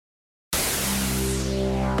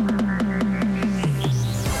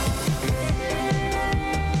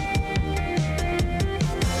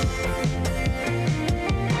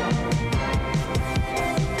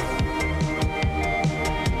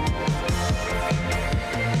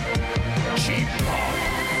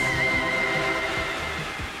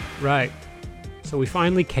Right. So we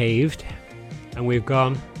finally caved, and we've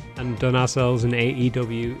gone and done ourselves an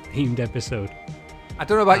AEW themed episode. I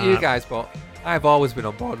don't know about you guys, but I've always been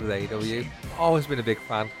on board with AEW. Always been a big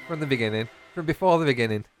fan from the beginning, from before the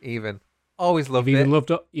beginning, even. Always loved it.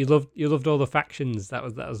 You loved all the factions. That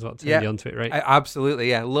was what turned you onto it, right?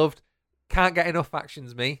 Absolutely, yeah. Loved. Can't get enough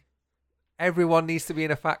factions, me. Everyone needs to be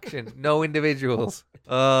in a faction, no individuals.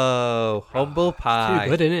 Oh, humble pie.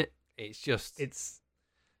 Too good, isn't it? It's just it's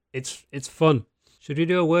fun. Should we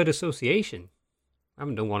do a word association? I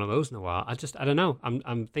haven't done one of those in a while. I don't know.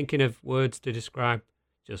 I'm thinking of words to describe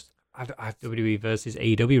just WWE versus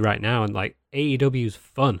AEW right now, and like AEW is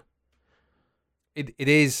fun. It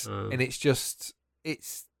is, and it's just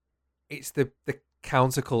it's the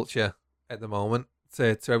counterculture at the moment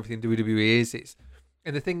to everything WWE is.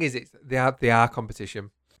 And the thing is, they are competition.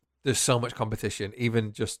 There's so much competition,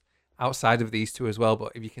 even just outside of these two as well.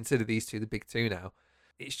 But if you consider these two the big two now,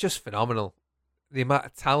 it's just phenomenal. The amount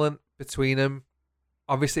of talent between them.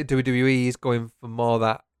 Obviously, WWE is going for more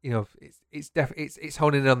that, it's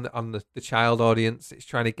honing in on the child audience. It's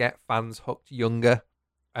trying to get fans hooked younger,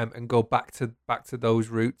 and go back to those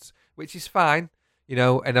roots, which is fine,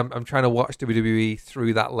 And I'm trying to watch WWE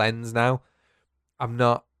through that lens now. I'm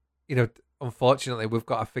not, unfortunately, we've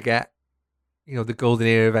got to forget, the golden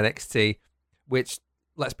era of NXT, which,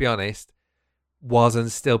 let's be honest, was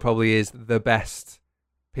and still probably is the best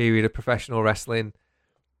period of professional wrestling.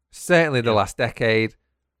 Certainly the last decade,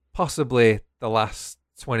 possibly the last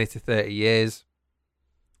 20 to 30 years.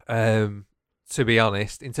 To be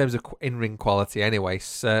honest, in terms of in-ring quality anyway,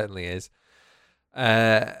 certainly is.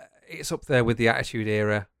 It's up there with the Attitude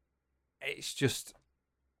Era. It's just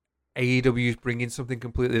AEW is bringing something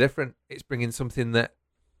completely different. It's bringing something that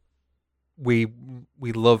we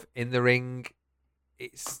love in the ring.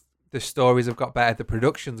 It's the stories have got better. The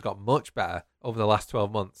production's got much better over the last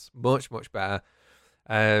 12 months. Much, much better.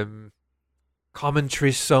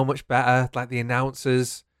 Commentary's so much better. Like the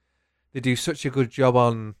announcers, they do such a good job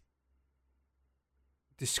on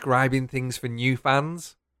describing things for new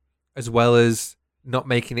fans, as well as not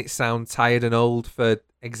making it sound tired and old for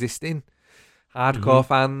existing hardcore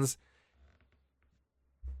fans.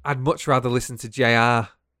 I'd much rather listen to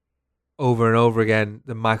JR over and over again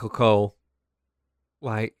than Michael Cole.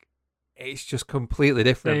 Like, it's just completely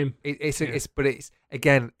different. They've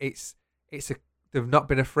not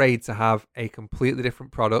been afraid to have a completely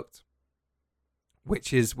different product,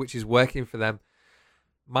 which is working for them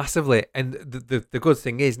massively. And the good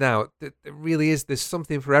thing is now that it really is, there's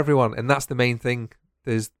something for everyone, and that's the main thing.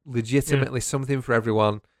 There's legitimately something for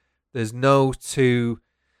everyone. There's no two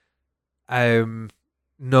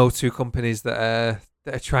companies that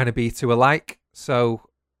are trying to be too alike. So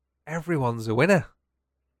everyone's a winner.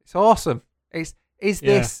 It's awesome. Is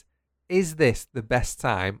this the best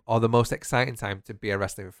time or the most exciting time to be a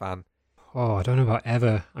wrestling fan? Oh, I don't know about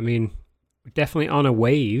ever. I mean, we're definitely on a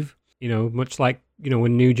wave, much like,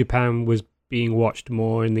 when New Japan was being watched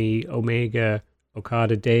more in the Omega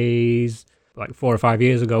Okada days, like 4 or 5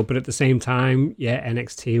 years ago. But at the same time,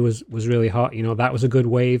 NXT was really hot. That was a good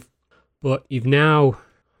wave. But you've now,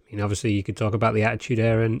 obviously you could talk about the Attitude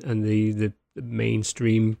Era and the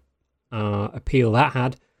mainstream appeal that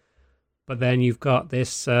had. But then you've got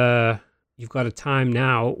this, you've got a time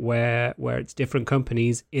now where it's different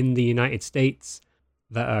companies in the United States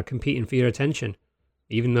that are competing for your attention,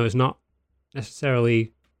 even though it's not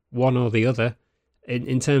necessarily one or the other.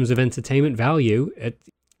 In terms of entertainment value,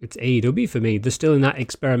 it's AEW for me. They're still in that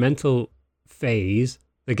experimental phase.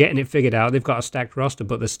 They're getting it figured out. They've got a stacked roster,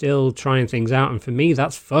 but they're still trying things out. And for me,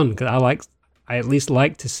 that's fun because I at least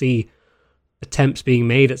like to see attempts being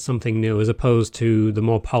made at something new as opposed to the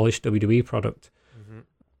more polished WWE product.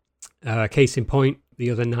 Case in point,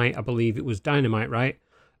 the other night, I believe it was Dynamite, right?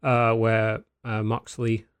 Where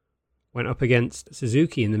Moxley went up against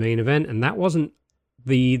Suzuki in the main event, and that wasn't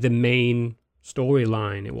the main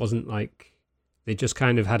storyline. It wasn't like they just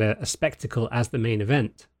kind of had a spectacle as the main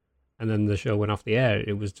event, and then the show went off the air.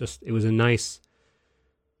 It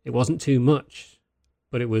wasn't too much,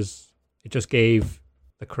 but it just gave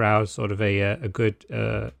the crowd sort of a good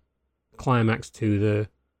climax to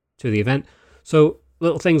the event. So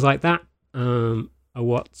little things like that are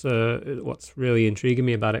what's really intriguing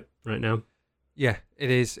me about it right now. Yeah, it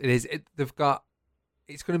is. It's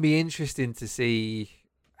going to be interesting to see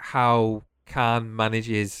how Khan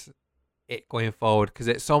manages it going forward, because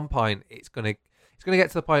at some point it's going to get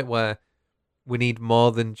to the point where we need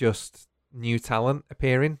more than just new talent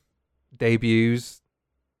appearing, debuts,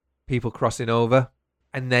 people crossing over,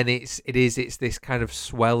 and then it's this kind of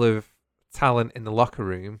swell of talent in the locker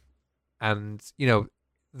room. And,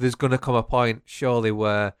 there's going to come a point, surely,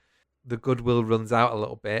 where the goodwill runs out a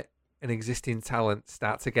little bit and existing talent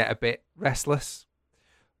start to get a bit restless.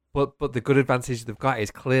 But the good advantage they've got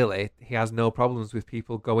is clearly he has no problems with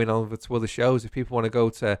people going over to other shows. If people want to go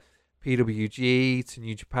to PWG, to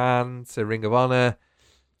New Japan, to Ring of Honor,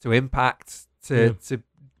 to Impact, to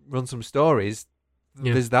run some stories,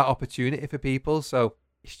 there's that opportunity for people. So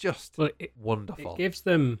it's just wonderful.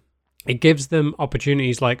 It gives them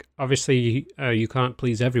opportunities. Like, obviously, you can't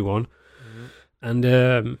please everyone, and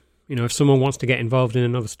if someone wants to get involved in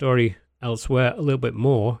another story elsewhere a little bit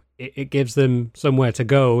more, it gives them somewhere to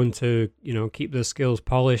go and to keep their skills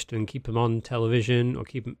polished and keep them on television, or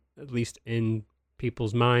keep them at least in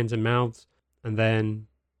people's minds and mouths. And then,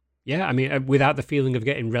 without the feeling of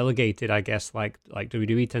getting relegated, I guess, like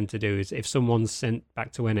WWE tend to do, is if someone's sent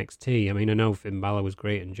back to NXT. I mean, I know Finn Balor was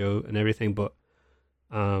great and Joe and everything, but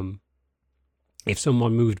if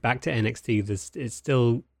someone moved back to NXT, it's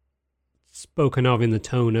still spoken of in the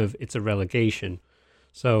tone of it's a relegation.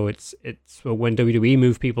 So it's when WWE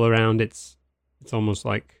move people around, it's almost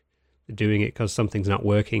like they're doing it because something's not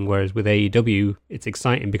working. Whereas with AEW, it's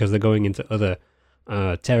exciting because they're going into other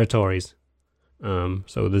territories.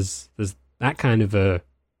 So there's that kind of a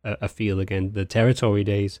feel again, the territory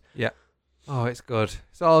days. Yeah. Oh, it's good.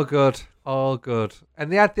 It's all good. All good.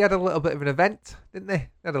 And they had a little bit of an event, didn't they?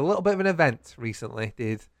 They had a little bit of an event recently.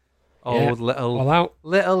 Little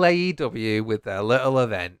AEW with their little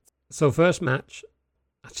event. So first match.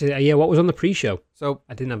 Actually, what was on the pre-show? So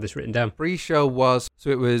I didn't have this written down. Pre-show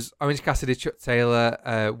it was Orange Cassidy, Chuck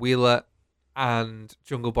Taylor, Wheeler, and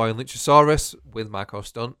Jungle Boy and Luchasaurus with Marco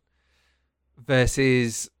Stunt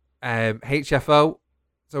versus HFO.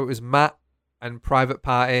 So it was Matt and Private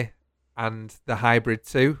Party and the Hybrid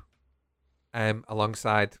 2,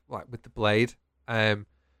 alongside with the Blade.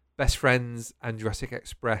 Best Friends and Jurassic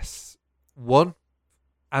Express won.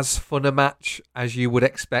 As fun a match as you would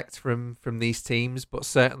expect from these teams, but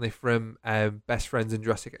certainly from Best Friends and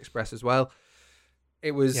Jurassic Express as well.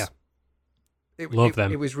 It was, love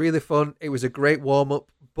them. It was really fun. It was a great warm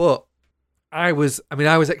up, but I was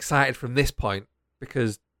excited from this point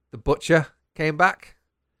because the Butcher came back.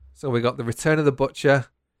 So we got the return of the Butcher.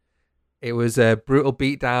 It was a brutal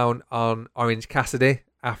beatdown on Orange Cassidy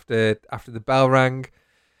after the bell rang,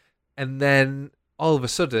 and then all of a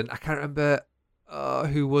sudden, I can't remember.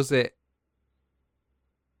 Who was it?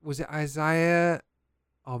 Was it Isaiah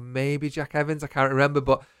or maybe Jack Evans? I can't remember.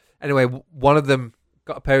 But anyway, one of them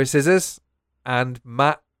got a pair of scissors and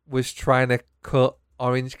Matt was trying to cut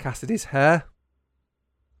Orange Cassidy's hair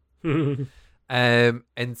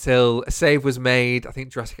until a save was made. I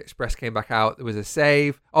think Jurassic Express came back out. There was a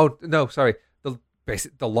save. Oh, no, sorry.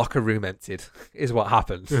 The locker room emptied is what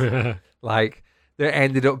happened. There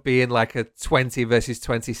ended up being like a 20 versus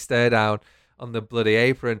 20 stare down on the bloody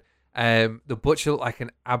apron. The Butcher looked like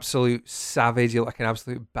an absolute savage, like an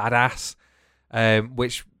absolute badass,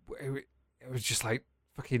 which it was just like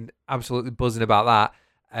fucking absolutely buzzing about that.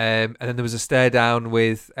 And then there was a stare down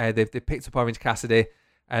with they picked up Orange Cassidy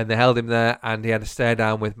and they held him there, and he had a stare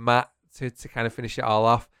down with Matt to kind of finish it all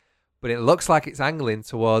off. But it looks like it's angling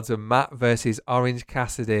towards a Matt versus Orange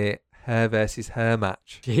Cassidy hair versus hair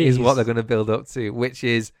match. Jeez. Is what they're going to build up to, which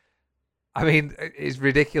is, I mean, it's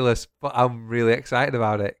ridiculous, but I'm really excited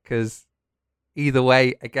about it because either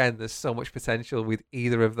way, again, there's so much potential with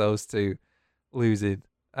either of those two losing.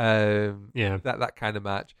 That kind of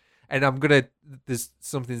match. And there's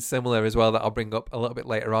something similar as well that I'll bring up a little bit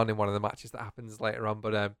later on in one of the matches that happens later on.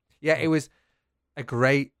 But it was a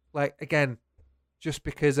great, again, just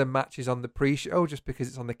because a match is on the pre-show, just because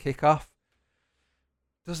it's on the kickoff,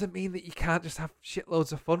 doesn't mean that you can't just have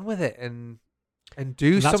shitloads of fun with it and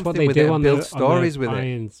do something with it and build stories with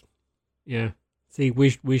it. Yeah. See,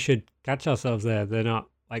 we should catch ourselves there. They're not,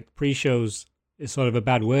 like, pre-shows is sort of a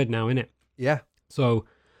bad word now, isn't it? Yeah. So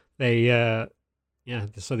they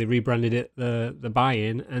rebranded it the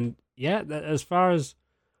buy-in, and as far as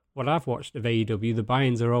what I've watched of AEW, the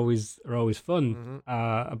buy-ins are always fun.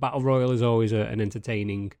 Mm-hmm. A battle royal is always an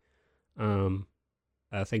entertaining thing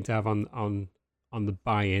to have on the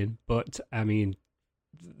buy-in, but I mean,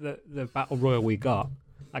 the battle royal we got,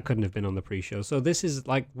 that couldn't have been on the pre-show. So this is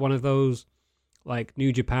like one of those like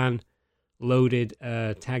New Japan loaded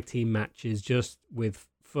tag team matches, just with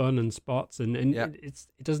fun and spots, and it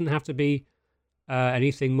doesn't have to be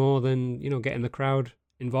anything more than getting the crowd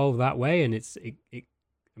involved that way. And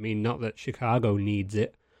I mean, not that Chicago needs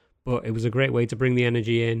it, but it was a great way to bring the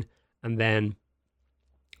energy in, and then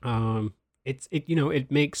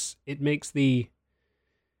it makes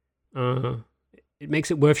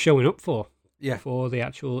it worth showing up for. Yeah. For the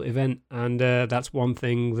actual event, and that's one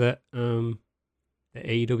thing that the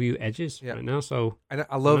AEW edges right now. So and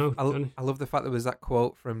I love the fact there was that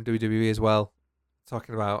quote from WWE as well,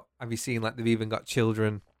 talking about, have you seen, like, they've even got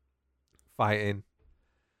children fighting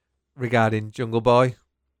regarding Jungle Boy.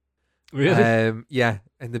 Really? Yeah,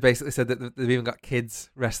 and they basically said that they've even got kids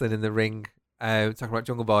wrestling in the ring, talking about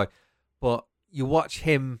Jungle Boy. But you watch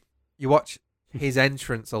his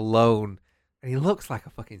entrance alone, and he looks like a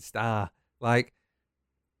fucking star. Like,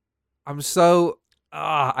 I'm so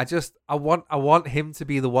I want him to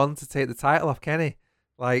be the one to take the title off Kenny.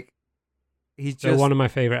 Like, he's just one of my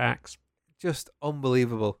favorite acts. Just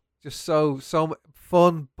unbelievable. Just so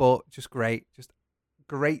fun, but just great. Just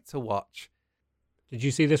great to watch. Did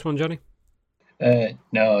you see this one, Johnny?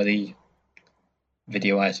 No, the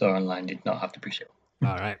video I saw online did not have the pre-show.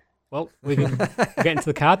 All right. Well, we can get into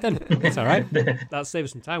the card then. It's all right. That'll save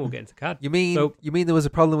us some time. We'll get into the card. You mean there was a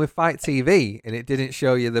problem with Fight TV and it didn't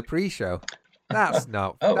show you the pre-show? That's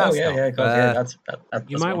not. That's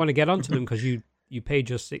you might want to get onto them because you paid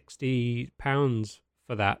your £60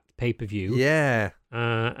 for that pay-per-view. Yeah.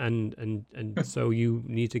 And so you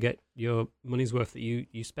need to get your money's worth that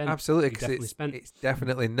you spent. Absolutely, because it's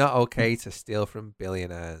definitely not okay to steal from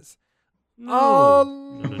billionaires. No.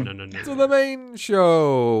 No. To the main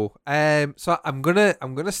show. So I'm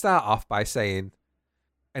gonna start off by saying,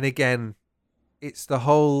 and again, it's the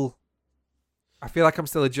whole. I feel like I'm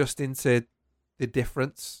still adjusting to the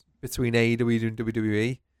difference between AEW and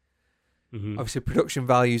WWE. Mm-hmm. Obviously, production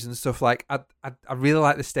values and stuff. Like, I really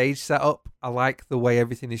like the stage setup. I like the way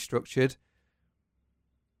everything is structured.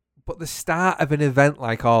 But the start of an event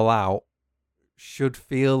like All Out should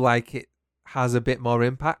feel like it has a bit more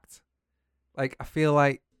impact. Like, I feel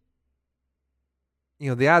like,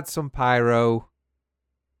 they had some pyro.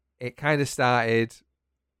 It kind of started,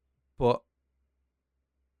 but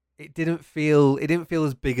it didn't feel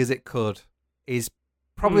as big as it could. Is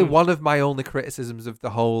probably one of my only criticisms of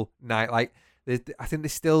the whole night. Like, I think they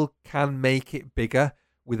still can make it bigger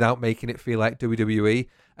without making it feel like WWE.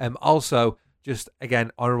 Also, just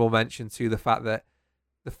again, honorable mention to the fact that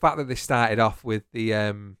they started off with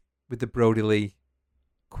the Brody Lee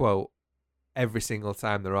quote every single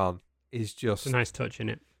time they're on is just a nice touch in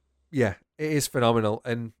it. Yeah, it is phenomenal,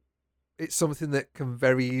 and it's something that can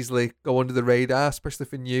very easily go under the radar, especially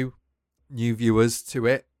for new viewers to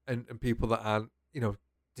it and people that aren't,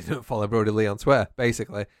 didn't follow Brody Lee on Twitter,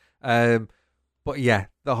 basically. But yeah,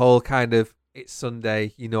 the whole kind of it's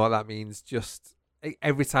Sunday, you know what that means. Just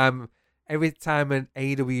every time an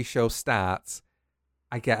AEW show starts,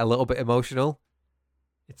 I get a little bit emotional.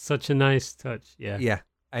 It's such a nice touch, yeah. Yeah,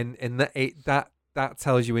 and that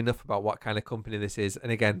tells you enough about what kind of company this is.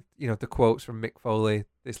 And again, the quotes from Mick Foley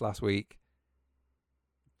this last week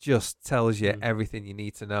just tells you everything you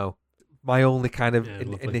need to know. My only kind of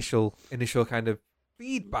initial kind of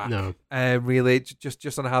feedback, really,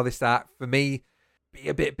 just on how they start. For me, be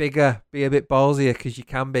a bit bigger, be a bit ballsier, because you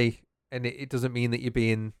can be, and it doesn't mean that you're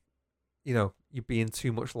being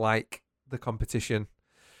too much like the competition.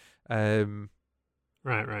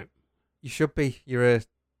 Right. You should be. You're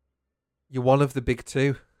one of the big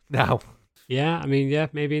two now. Yeah, I mean, yeah,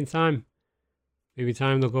 maybe in time. Maybe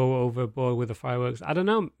time they'll go overboard with the fireworks. I don't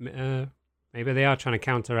know. Maybe they are trying to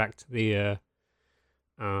counteract the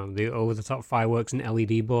over-the-top fireworks and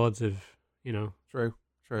LED boards of, True.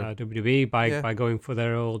 WWE by going for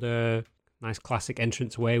their old nice classic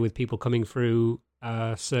entranceway with people coming through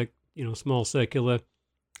small circular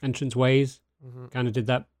entranceways. Mm-hmm. Kind of did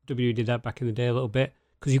that. WWE did that back in the day a little bit,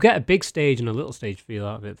 because you get a big stage and a little stage feel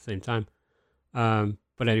out of it at the same time.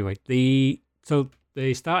 But anyway, so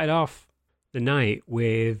they started off the night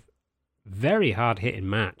with very hard hitting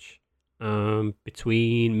match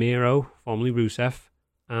between Miro, formerly Rusev,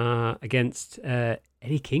 against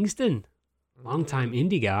Eddie Kingston, long-time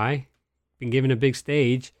indie guy, been given a big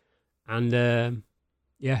stage, and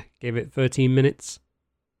gave it 13 minutes.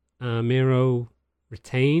 Miro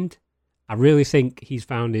retained. I really think he's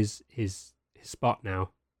found his spot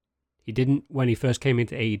now. He didn't when he first came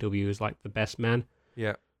into AEW as like the best man.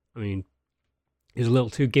 Yeah, I mean, he was a little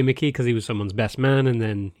too gimmicky because he was someone's best man, and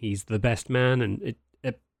then he's the best man, and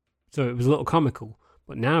so it was a little comical.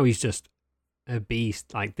 But now he's just a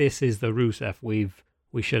beast. Like, this is the Rusev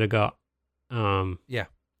we should have got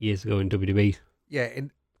years ago in WWE. Yeah,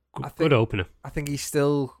 and good opener. I think he's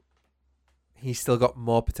still got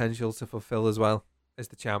more potential to fulfill as well as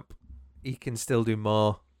the champ. He can still do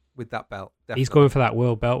more with that belt. Definitely. He's going for that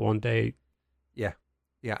world belt one day. Yeah,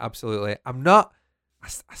 absolutely. I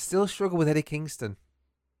still struggle with Eddie Kingston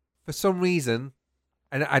for some reason,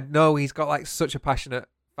 and I know he's got like such a passionate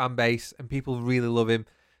fan base and people really love him,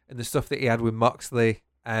 and the stuff that he had with Moxley,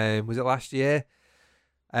 was it last year?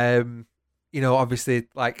 obviously,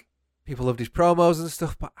 like, people loved his promos and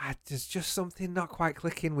stuff, but there's just something not quite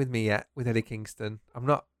clicking with me yet with Eddie Kingston. I'm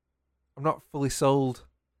not fully sold.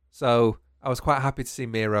 So I was quite happy to see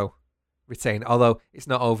Miro retain. Although it's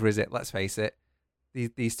not over, is it? Let's face it.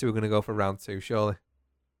 These two are going to go for round 2, surely.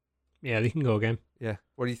 Yeah, they can go again. Yeah.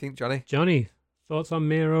 What do you think, Johnny? Johnny, thoughts on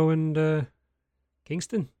Miro and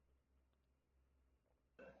Kingston?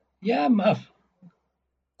 Yeah, I'm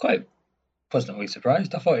quite pleasantly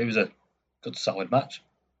surprised. I thought it was a good, solid match,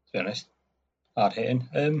 to be honest. Hard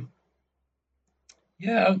hitting.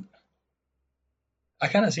 Yeah, I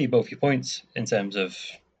kind of see both your points in terms of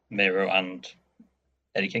Miro and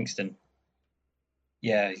Eddie Kingston.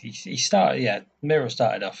 Yeah, he started. Yeah, Miro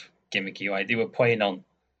started off gimmicky. Like they were playing on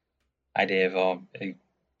idea of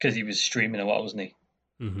because he was streaming a lot, wasn't he?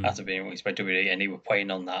 Mm-hmm. After being released by WWE, and he were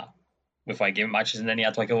playing on that with like gimmick matches, and then he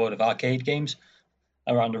had like a load of arcade games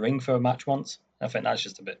around the ring for a match once. I think that's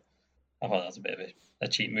just a bit. I thought that's a bit of a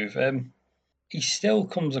cheap move. He still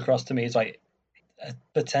comes across to me as like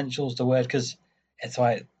potential's the word, because it's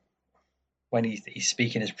like when he's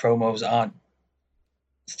speaking, his promos aren't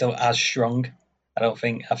still as strong. I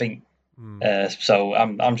think. So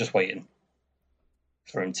I'm just waiting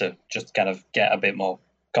for him to just kind of get a bit more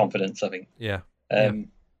confidence, I think. Yeah.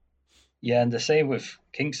 Yeah, and the same with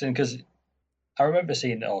Kingston, because I remember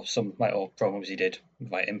seeing some like old promos he did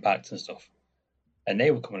with like Impact and stuff, and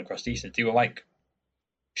they were coming across decent. They were like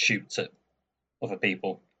shoots at other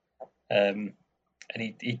people, and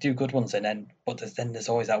he'd do good ones, and then there's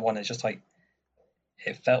always that one. It's just like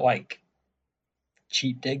it felt like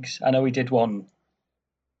cheap digs. I know he did one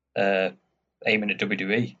aiming at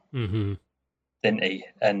WWE, didn't he?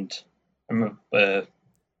 And I remember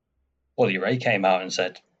Bully Ray came out and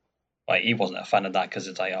said like he wasn't a fan of that because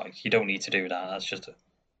it's like, oh, you don't need to do that. That's just a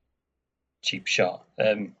cheap shot.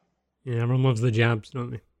 Yeah, everyone loves the jabs,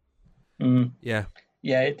 don't they? Yeah.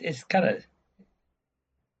 Yeah, it's kind of.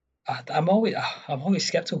 I'm always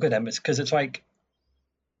skeptical of them because it's like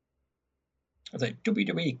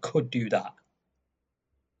WWE could do that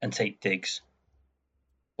and take digs,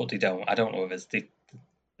 but they don't. I don't know if it's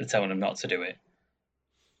they're telling them not to do it,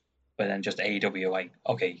 but then just AEW are like,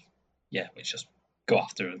 okay, yeah, let's just go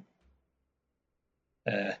after them.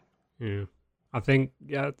 Yeah, I think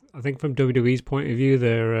from WWE's point of view,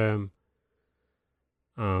 their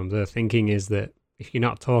thinking is that if you're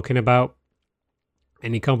not talking about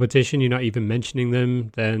any competition, you're not even mentioning them,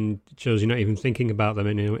 then it shows you're not even thinking about them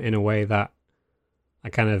in a way that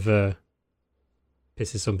kind of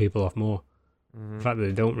pisses some people off more. The fact that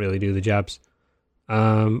they don't really do the jabs,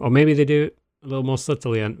 or maybe they do it a little more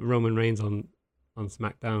subtly. And Roman Reigns on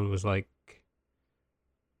SmackDown was like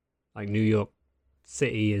New York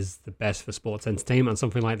City is the best for sports entertainment,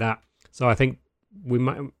 something like that. So I think we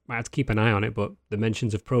might have to keep an eye on it. But the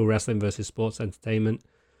mentions of pro wrestling versus sports entertainment,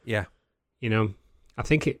 yeah, I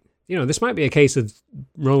think this might be a case of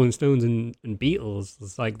Rolling Stones and Beatles.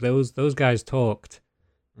 It's like those guys talked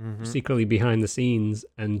secretly behind the scenes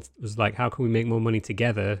and was like, how can we make more money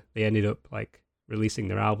together? They ended up like releasing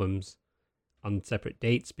their albums on separate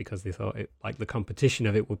dates because they thought the competition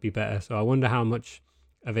of it would be better. So I wonder how much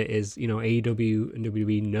of it is, AEW and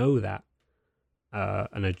WWE know that,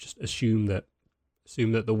 and I just assume that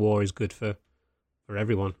the war is good for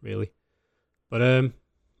everyone, really. But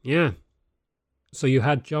yeah. So you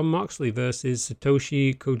had Jon Moxley versus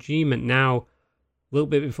Satoshi Kojima. Now, a little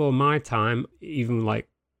bit before my time, even like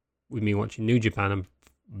with me watching New Japan, I'm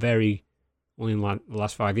very only in the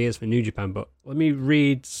last 5 years for New Japan. But let me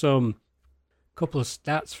read couple of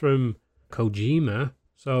stats from Kojima.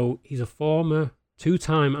 So he's a former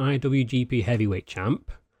 2-time IWGP Heavyweight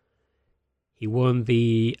Champ. He won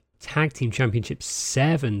the Tag Team Championship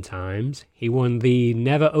 7 times. He won the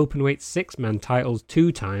Never Openweight 6-man titles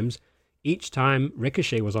 2 times. Each time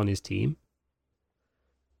Ricochet was on his team.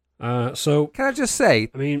 So can I just say,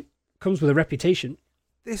 I mean, comes with a reputation.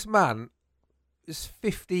 This man is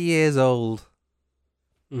 50 years old.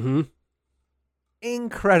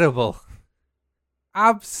 Incredible.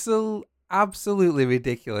 Absolutely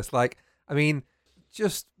ridiculous. Like, I mean,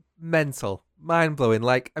 just mental, mind-blowing.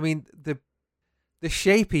 Like, I mean, the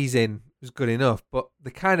shape he's in was good enough, but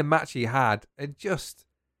the kind of match he had, it just...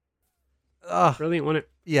 Brilliant, wasn't it?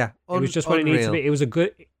 Yeah, it was just what it needed to be. It was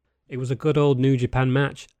a good old New Japan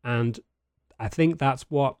match, and I think that's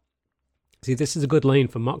what. See, this is a good lane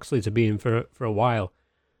for Moxley to be in for a while.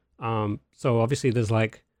 So obviously there's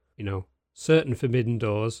certain forbidden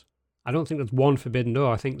doors. I don't think there's one forbidden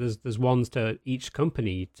door. I think there's ones to each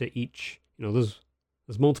company, to each. There's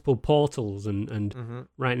multiple portals, and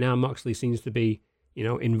right now Moxley seems to be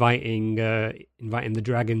inviting the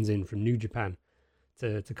dragons in from New Japan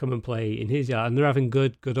to come and play in his yard, and they're having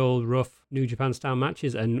good old rough New Japan style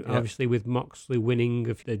matches, and obviously with Moxley winning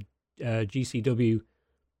of the GCW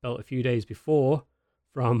belt a few days before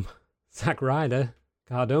from Zack Ryder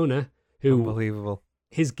Cardona, who unbelievable.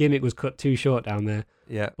 His gimmick was cut too short down there.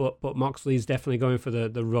 Yeah, but Moxley's definitely going for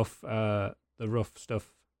the rough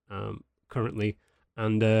stuff currently,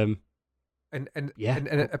 and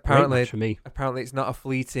apparently for me. Apparently it's not a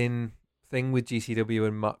fleeting thing with GCW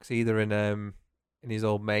and Mox either, and his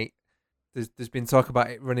old mate. There's been talk about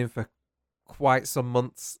it running for quite some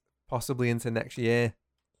months, possibly into next year.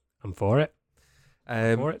 I'm for it.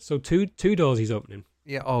 So two doors he's opening.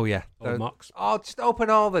 Yeah. Oh yeah. Mox. Oh, just open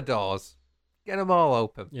all the doors. Get them all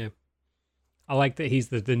open. Yeah. I like that he's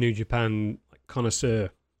the New Japan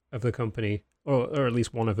connoisseur of the company, or at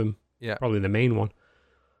least one of them. Yeah. Probably the main one.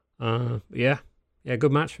 Yeah,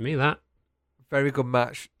 good match for me, that. Very good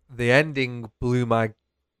match. The ending blew my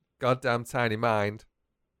goddamn tiny mind.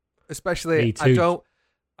 Especially, me too.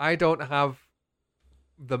 I don't have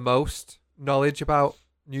the most knowledge about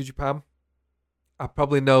New Japan. I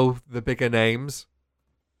probably know the bigger names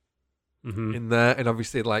in there, and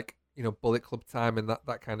obviously, like, you know, Bullet Club time and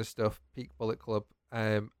that kind of stuff. Peak Bullet Club.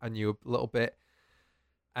 I knew a little bit.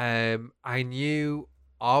 I knew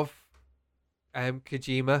of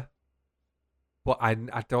Kojima, but I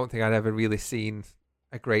don't think I'd ever really seen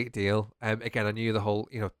a great deal. Again, I knew the whole,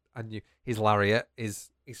 you know, I knew his lariat is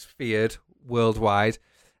feared worldwide.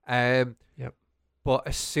 Yep. But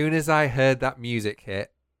as soon as I heard that music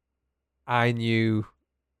hit, I knew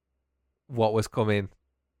what was coming.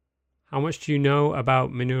 How much do you know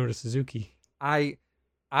about Minoru Suzuki? I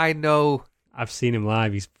know. I've seen him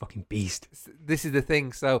live. He's a fucking beast. This is the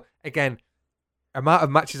thing. So again, amount of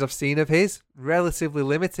matches I've seen of his, relatively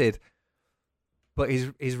limited, but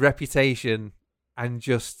his reputation and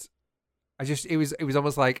it was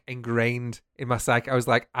almost like ingrained in my psyche. I was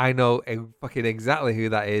like, I know fucking exactly who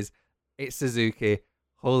that is. It's Suzuki.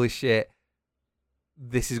 Holy shit,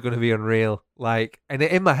 this is going to be unreal. Like, and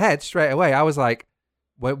in my head straight away, I was like,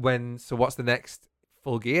 so what's the next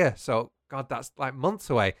Full Gear? So God, that's like months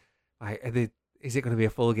away. Like, is it going to be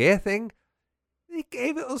a Full Gear thing? They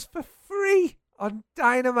gave it us for free on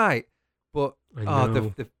Dynamite. But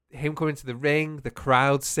him coming to the ring, the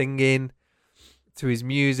crowd singing to his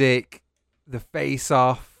music, the face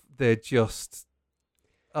off, they're just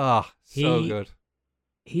so good.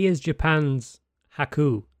 He is Japan's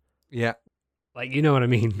Haku. Yeah. Like, you know what I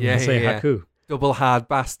mean? Yeah, say Haku. Double hard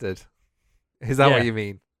bastard. Is that what you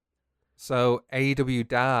mean? So AEW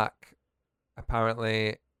Dark,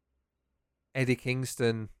 apparently Eddie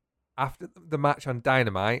Kingston, after the match on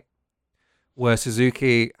Dynamite, where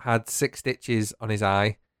Suzuki had 6 stitches on his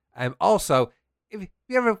eye. Also, if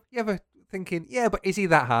you ever thinking, yeah, but is he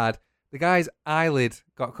that hard? The guy's eyelid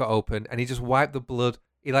got cut open, and he just wiped the blood.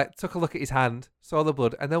 He took a look at his hand, saw the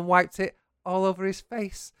blood, and then wiped it all over his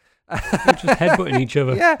face. They're just headbutting each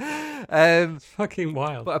other. Yeah, it's fucking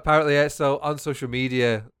wild. But apparently, so on social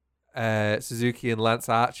media, Suzuki and Lance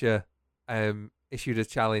Archer issued a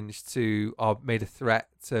challenge or made a threat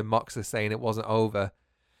to Moxley, saying it wasn't over.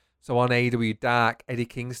 So on AEW Dark, Eddie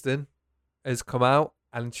Kingston has come out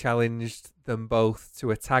and challenged them both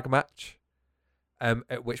to a tag match.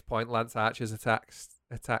 At which point Lance Archer's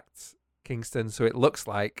attacked Kingston. So it looks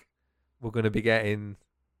like we're going to be getting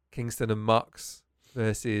Kingston and Mox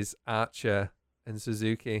versus Archer and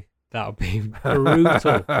Suzuki. That would be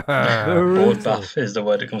brutal. Bloodbath is the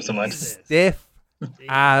word that comes to mind. Stiff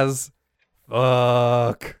as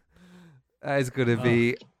fuck. That is going to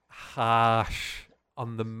be harsh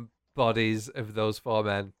on the bodies of those 4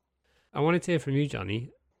 men. I wanted to hear from you,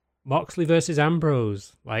 Johnny. Moxley versus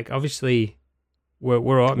Ambrose. Like, obviously,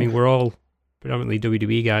 we're all predominantly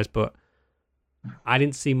WWE guys, but I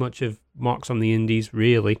didn't see much of Mox on the indies,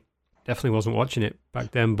 really. Definitely wasn't watching it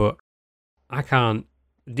back then, but I can't.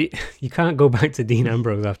 You can't go back to Dean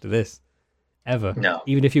Ambrose after this, ever. No.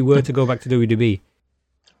 Even if you were to go back to WWE.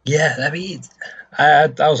 Yeah, I mean, I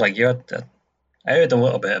was like, I heard a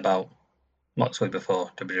little bit about Moxley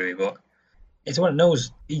before WWE, but it's one that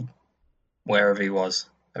knows wherever he was.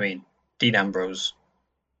 I mean, Dean Ambrose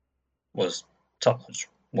was top notch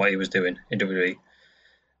what he was doing in WWE.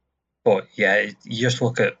 But yeah, you just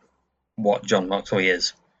look at what Jon Moxley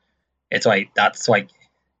is. It's like, that's like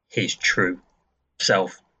his true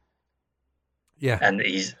self. Yeah. And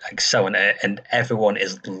he's like selling it, and everyone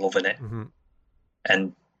is loving it. Mm-hmm.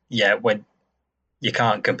 And yeah, when you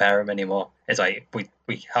can't compare him anymore, it's like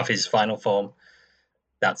we have his final form.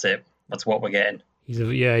 That's it. That's what we're getting. He's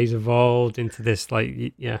evolved into this,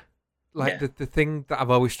 like, yeah. Like, the thing that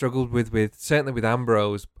I've always struggled with certainly with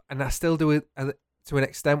Ambrose, and I still do it to an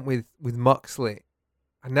extent with Moxley,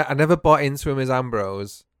 I never bought into him as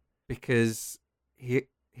Ambrose because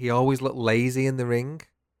he always looked lazy in the ring.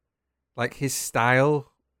 Like his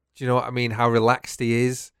style, do you know what I mean? How relaxed he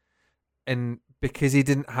is. And because he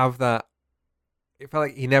didn't have that, it felt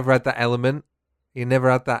like he never had that element. He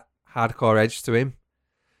never had that hardcore edge to him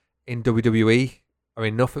in WWE, or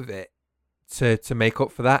enough of it to make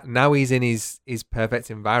up for that. Now he's in his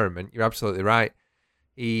perfect environment. You're absolutely right.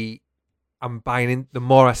 I'm buying in. The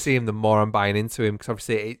more I see him, the more I'm buying into him, because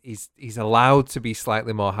obviously he's allowed to be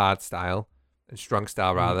slightly more hard style and strong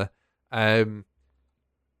style rather.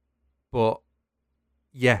 But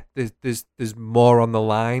yeah, there's more on the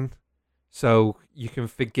line, so you can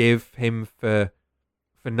forgive him for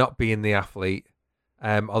not being the athlete.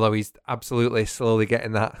 Although he's absolutely slowly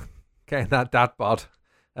getting that dad bod.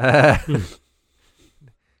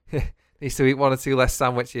 Needs to eat 1 or 2 less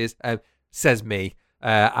sandwiches. Says me.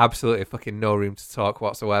 Absolutely fucking no room to talk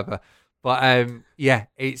whatsoever. But yeah,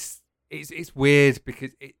 it's weird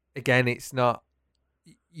because it's not.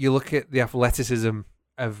 You look at the athleticism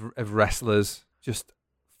of wrestlers just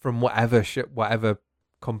from whatever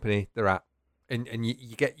company they're at, and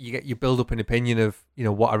you build up an opinion of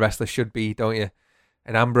what a wrestler should be, don't you?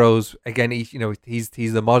 And Ambrose, again, he's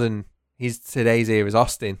the modern, he's today's era's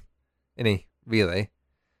Austin, isn't he? Really?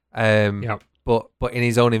 Yeah. But in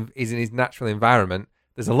he's in his natural environment.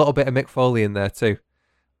 There's a little bit of Mick Foley in there too,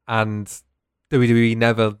 and WWE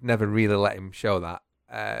never really let him show that.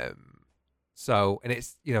 So, and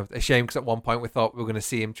it's a shame because at one point we thought we were going to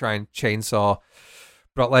see him try and chainsaw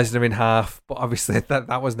Brock Lesnar in half, but obviously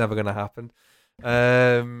that was never going to happen.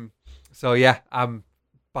 So yeah, I'm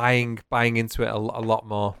buying into it a lot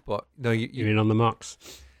more. But no, you're in on the Mox.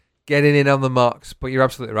 Getting in on the Mox, but you're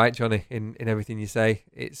absolutely right, Johnny, in everything you say.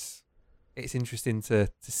 It's interesting to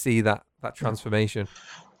see that transformation.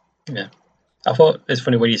 Yeah, I thought it's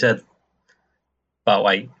funny when you said about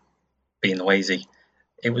like being lazy.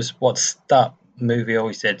 It was what's that movie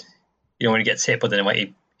always said? When he gets hit, but then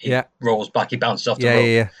when he rolls back, he bounces off the rope.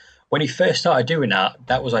 Yeah. When he first started doing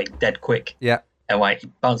that was like dead quick. Yeah. And like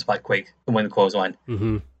he bounced back quick and win the clothesline.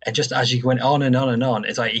 Mm-hmm. And just as you went on and on and on,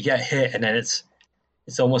 it's like you get hit, and then it's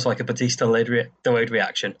almost like a Batista delayed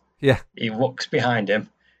reaction. Yeah. He walks behind him.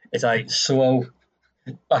 It's like slow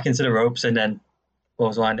back into the ropes, and then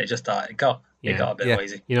clothesline. It got a bit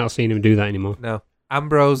lazy. You're not seeing him do that anymore. No.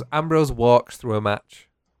 Ambrose walks through a match.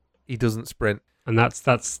 He doesn't sprint. And that's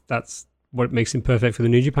what makes him perfect for the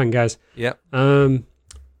New Japan guys. Yep.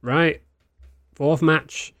 Right. 4th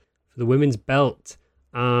match for the women's belt.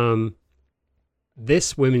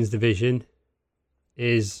 This women's division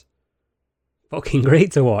is fucking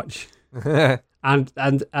great to watch.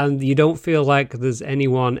 and you don't feel like there's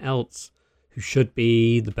anyone else who should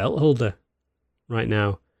be the belt holder right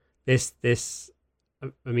now. This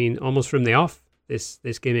I mean, almost from the off, this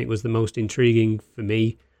gimmick was the most intriguing for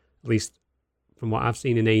me, at least from what I've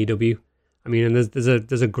seen in AEW. I mean, and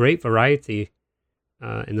there's a great variety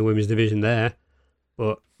in the women's division there,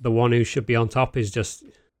 but the one who should be on top is just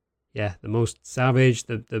the most savage,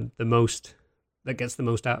 the most that gets the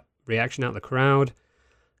most reaction out of the crowd,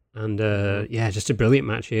 and just a brilliant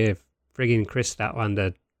match here. Friggin' Chris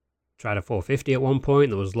Statlander tried a 450 at one point.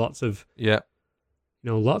 There was lots of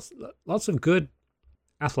lots of good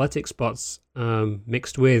athletic spots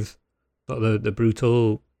mixed with the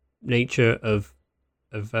brutal nature of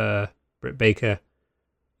Britt Baker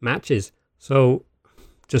matches. So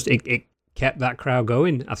just it kept that crowd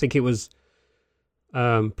going. I think it was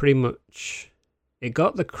pretty much, it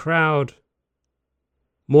got the crowd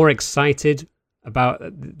more excited about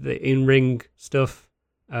the in-ring stuff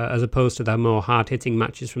as opposed to the more hard-hitting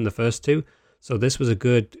matches from the first two. So this was a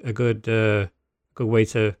good way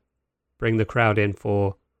to bring the crowd in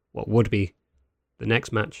for what would be the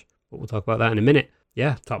next match. But we'll talk about that in a minute.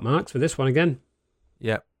 Yeah, top marks for this one again.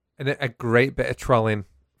 Yeah, and a great bit of trolling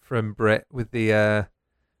from Britt with the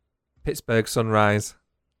Pittsburgh Sunrise,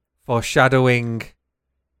 foreshadowing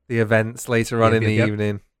the events later on in the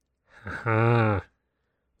evening. Aha.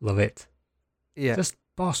 Love it. Yeah. Just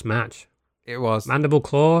boss match. It was. Mandible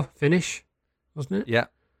claw finish, wasn't it? Yeah.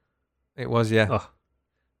 It was, yeah. Oh.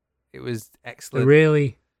 It was excellent.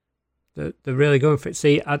 They're really going for it.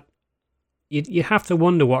 See, you have to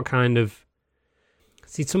wonder what kind of...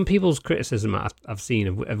 See, some people's criticism I've seen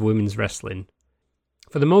of women's wrestling,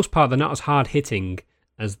 for the most part, they're not as hard-hitting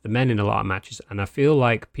as the men in a lot of matches, and I feel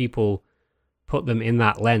like people put them in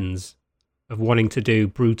that lens of wanting to do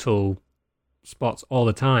brutal spots all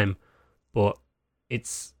the time, but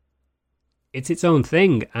it's its own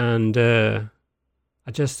thing, and I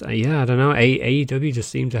don't know, AEW just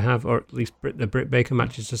seem to have, or at least the Britt Baker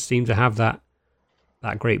matches just seem to have that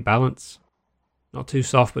great balance. not too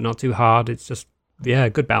soft, but not too hard. It's just, yeah,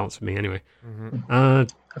 good balance for me anyway. I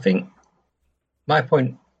think my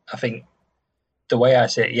point, the way I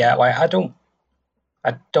see it, like I don't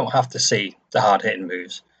have to see the hard hitting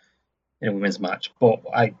moves in a women's match, but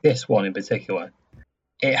this one in particular,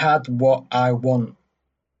 it had what I want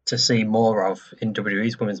to see more of in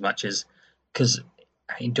WWE's women's matches, because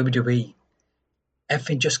in WWE,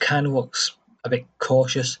 everything just kind of looks a bit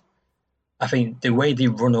cautious. I think the way they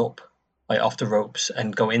run up like off the ropes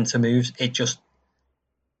and go into moves,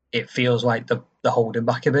 it feels like the holding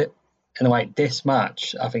back a bit. And like this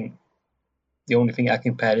match, I think the only thing I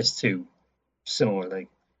compare this to similarly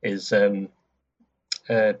is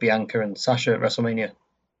Bianca and Sasha at WrestleMania,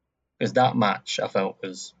 because that match I felt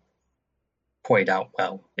was played out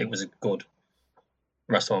well. It was a good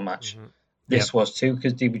wrestling match. This was too,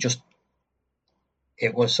 because they were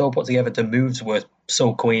it was so put together. The moves were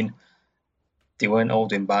so clean. They weren't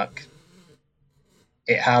holding back.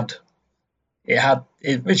 It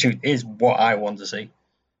literally is what I want to see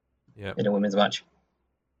in a women's match.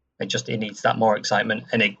 It needs that more excitement,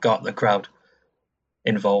 and it got the crowd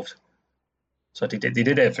involved. So they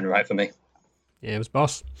did everything right for me. Yeah, it was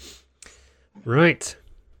boss. Right.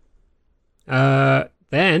 Then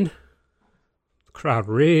the crowd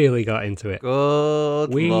really got into it. Good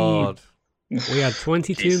Lord. We had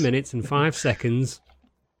 22 minutes and 5 seconds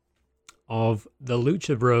of the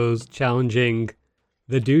Lucha Bros challenging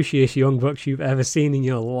the douchiest Young Bucks you've ever seen in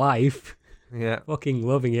your life. Yeah. Fucking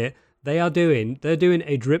loving it. They're doing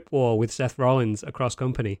a drip war with Seth Rollins across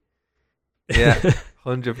company. Yeah,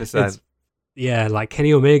 100%. Yeah, like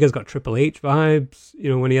Kenny Omega's got Triple H vibes,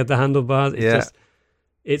 when he had the handlebars.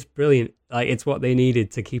 It's brilliant. Like, it's what they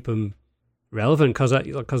needed to keep them relevant, because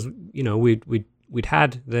we'd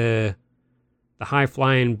had the high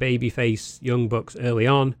flying babyface Young Bucks early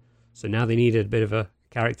on, so now they needed a bit of a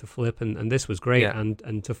character flip, and this was great.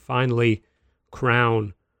 And to finally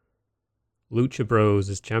crown Lucha Bros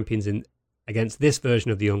as champions against this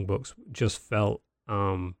version of the Young Bucks just felt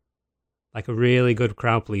like a really good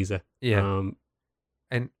crowd pleaser. Yeah.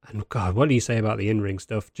 And God, what do you say about the in-ring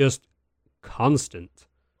stuff? Just constant.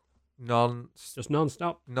 Just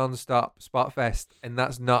non-stop. Non-stop spot fest. And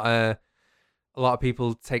that's not a lot of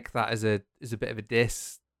people take that as a bit of a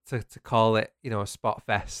diss to call it, a spot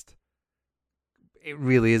fest. It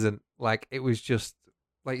really isn't. Like, it was just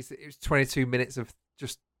like it was 22 minutes of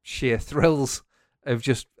just sheer thrills of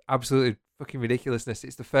just absolutely fucking ridiculousness.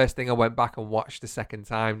 It's the first thing I went back and watched a second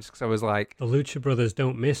time, just because I was like, the Lucha Brothers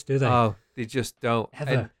don't miss, do they? Oh, they just don't.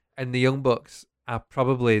 Ever. And the Young Bucks are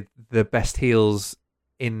probably the best heels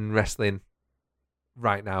in wrestling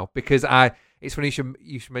right now, because it's funny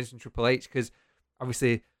you should mention Triple H, because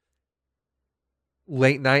obviously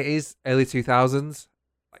late 90s, early 2000s,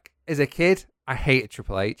 like as a kid, I hated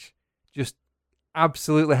Triple H. Just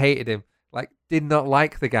absolutely hated him. Like, did not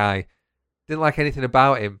like the guy. Didn't like anything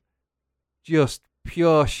about him. Just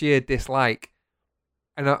pure sheer dislike.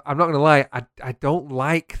 And I'm not going to lie, I don't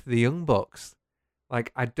like the Young Bucks.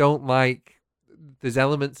 Like, I don't like, there's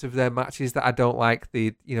elements of their matches that I don't like.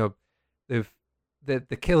 The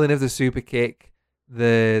killing of the super kick,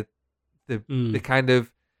 the kind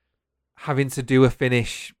of having to do a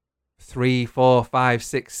finish 3, 4, 5,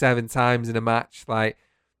 6, 7 times in a match, like,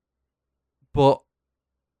 but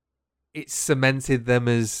it cemented them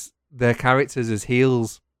as their characters as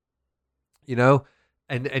heels,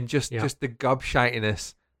 and just the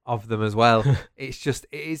gobshitiness of them as well.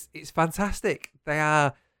 It's fantastic. They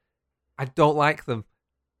are. I don't like them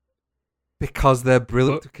because they're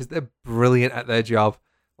brilliant. Because they're brilliant at their job.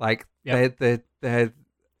 Like, they're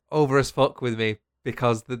over as fuck with me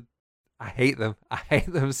because I hate them. I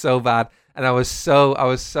hate them so bad. And I was so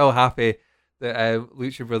happy that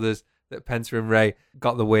Lucha Brothers, that Penta and Rey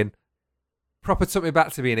got the win. Proper took me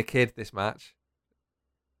back to being a kid, this match.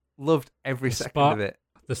 Loved every second of it.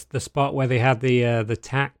 The spot where they had the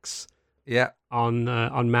tacks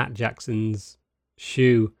on Matt Jackson's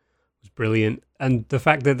shoe was brilliant. And the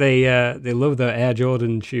fact that they love their Air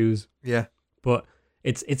Jordan shoes. Yeah. But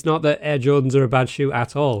it's not that Air Jordans are a bad shoe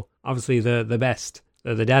at all. Obviously they're the best.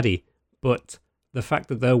 They're the daddy. But the fact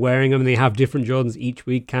that they're wearing them and they have different Jordans each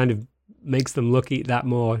week kind of makes them look that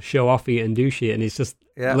more show-offy and douchey. And it's just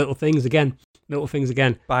little things again.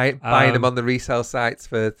 Buying them on the resale sites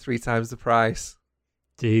for 3 times the price.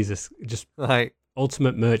 Jesus. Just like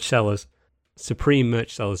ultimate merch sellers. Supreme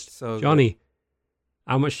merch sellers. So Johnny,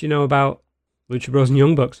 how much do you know about Lucha Bros and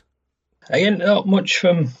Young Bucks? Again, not much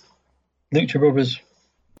from Lucha Brothers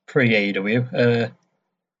pre-AEW.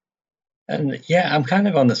 And I'm kind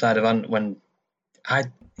of on the side of when I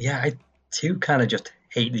too kind of just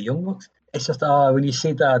hate the Young Bucks. it's just when you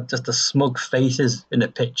see that just the smug faces in the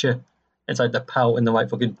picture, it's like the pout and the like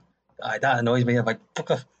fucking that annoys me. I'm like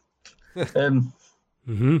fuck off.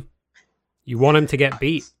 Mm-hmm. You want him to get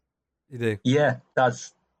beat. You do. Yeah,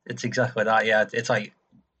 it's exactly that. Yeah, it's like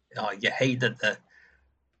you hate that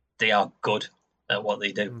they are good at what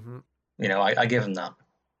they do. Mm-hmm. You know, I give them that.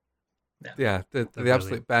 Yeah, they're the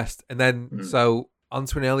absolute best. And then so on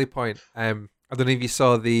to an early point. I don't know if you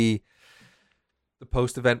saw the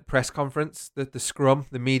post-event press conference, the scrum,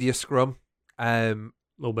 the media scrum. A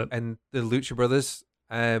little bit. And the Lucha Brothers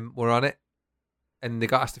were on it, and they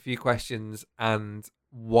got asked a few questions. And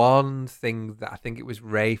one thing that I think it was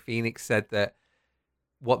Ray Phoenix said that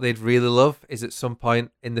what they'd really love is at some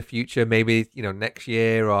point in the future, maybe next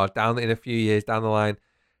year or down in a few years down the line,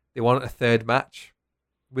 they want a third match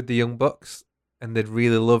with the Young Bucks, and they'd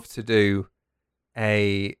really love to do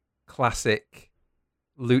a classic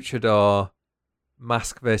luchador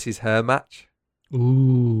mask versus her match.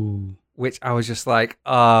 Ooh. Which I was just like,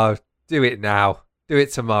 oh, do it now. Do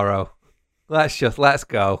it tomorrow. Let's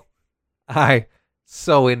go. I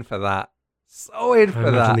so in for that. So in for I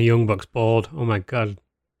imagine that. the Young Bucks bored. Oh my god.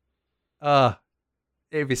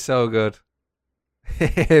 It'd be so good.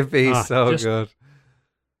 It'd be so good.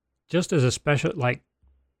 Just as a special, like,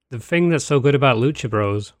 the thing that's so good about Lucha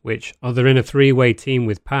Bros, which they're in a 3-way team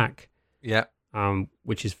with Pac. Yeah.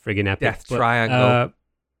 Which is friggin' epic. Death Triangle.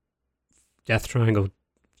 Death Triangle.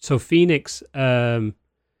 So Phoenix, it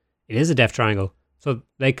is a Death Triangle. So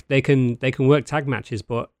they can work tag matches,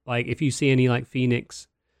 but like if you see any like Phoenix,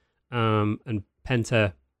 and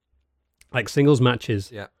Penta, like singles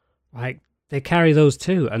matches, like they carry those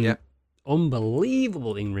too, and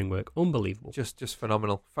unbelievable in ring work, unbelievable. Just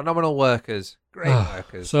phenomenal workers, great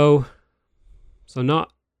workers. So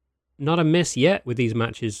not a miss yet with these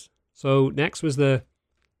matches. So next was the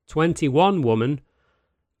 21 woman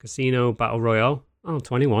Casino Battle Royale. Oh,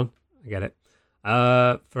 21. I get it.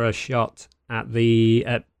 For a shot at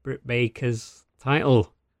Britt Baker's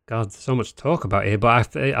title. God, so much to talk about here,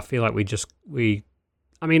 but I feel like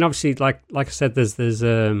I mean, obviously, like I said, there's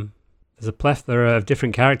a plethora of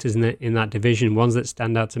different characters in that division. Ones that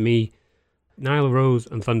stand out to me, Nyla Rose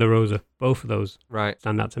and Thunder Rosa, both of those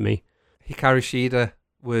stand out to me. Hikaru Shida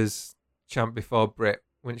was champ before Britt,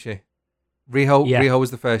 wasn't she? Riho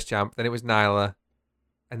was the first champ, then it was Nyla,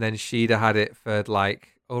 and then Shida had it for like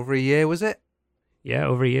over a year, was it? Yeah,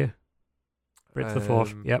 over a year. Britt's the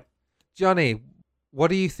fourth. Yep. Johnny, what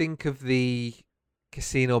do you think of the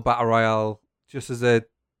Casino Battle Royale just as a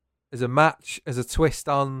match, as a twist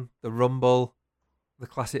on the Rumble, the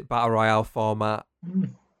classic Battle Royale format?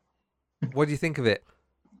 What do you think of it?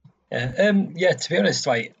 Yeah, to be honest,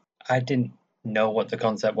 like I didn't know what the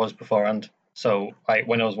concept was beforehand. So like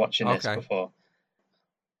when I was watching this before,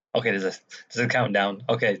 there's a countdown.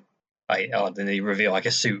 Okay, then they reveal like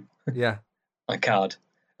a suit. Yeah. A card.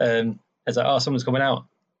 It's like, someone's coming out.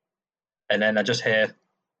 And then I just hear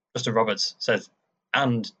Justin Roberts says,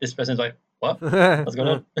 and this person's like, what? What's going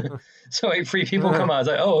on? So like 3 people come out. I was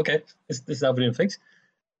like, oh, okay. This is how we're doing things.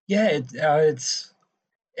 Yeah, it's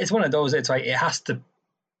one of those. It's like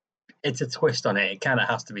it's a twist on it. It kind of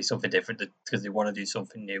has to be something different because they want to do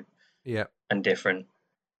something new, and different.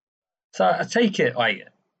 So I take it like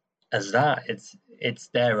as that. It's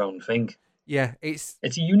their own thing. Yeah, it's a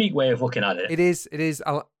unique way of looking at it. It is.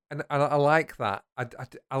 I like that. I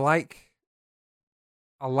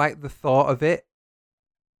like the thought of it.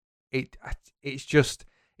 It's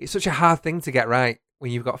such a hard thing to get right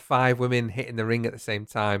when you've got 5 women hitting the ring at the same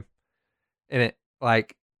time, isn't it?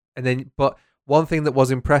 Like, and then, but one thing that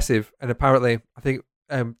was impressive, and apparently I think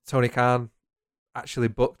Tony Khan actually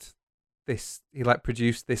booked this. He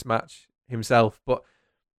produced this match himself, but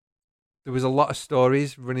there was a lot of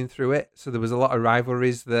stories running through it. So there was a lot of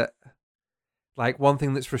rivalries that, like, one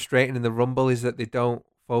thing that's frustrating in the Rumble is that they don't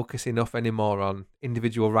focus enough anymore on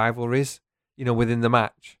individual rivalries, within the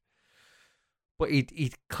match. But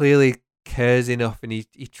he clearly cares enough, and he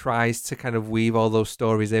tries to kind of weave all those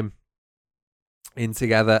stories in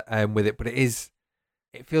together with it. But it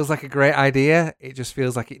feels like a great idea. It just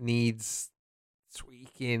feels like it needs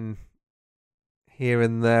tweaking here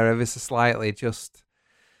and there ever so slightly, just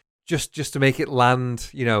to make it land,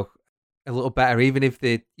 a little better. Even if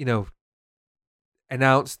they,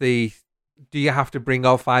 announce do you have to bring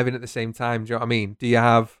all 5 in at the same time? Do you know what I mean? Do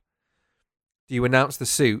you announce the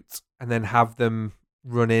suit and then have them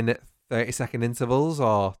run in at 30-second intervals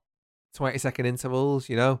or 20-second intervals,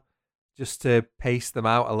 just to pace them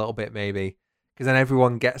out a little bit maybe? Because then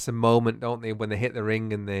everyone gets a moment, don't they, when they hit the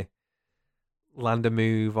ring and they land a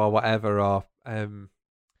move or whatever, or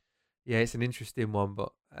it's an interesting one,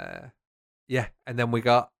 but and then we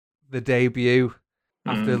got the debut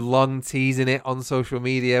after long teasing it on social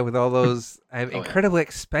media with all those incredibly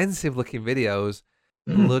expensive looking videos.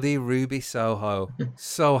 Bloody Ruby Soho.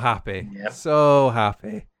 So happy. Yep. So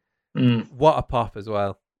happy. What a pop as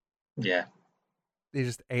well. Yeah. They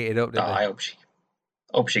just ate it up, didn't they? I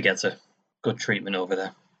hope she gets a good treatment over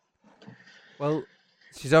there. Well,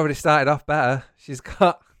 she's already started off better. She's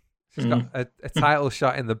got a title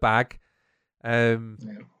shot in the bag.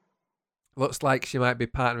 Looks like she might be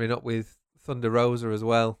partnering up with Thunder Rosa as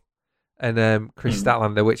well, and Chris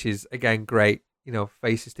Statlander, which is again great. You know,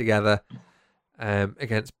 faces together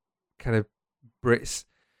against kind of Brit's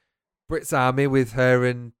army with her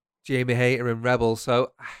and Jamie Hayter and Rebel.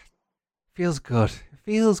 So feels good. It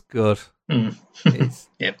feels good. It's,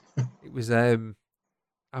 Yep. It was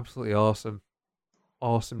absolutely awesome.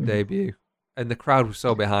 Awesome debut. And the crowd was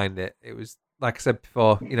so behind it. It was, like I said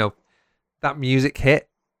before, you know, that music hit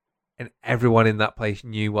and everyone in that place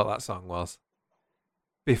knew what that song was.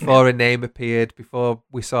 Before her name appeared, before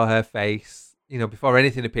we saw her face, you know, before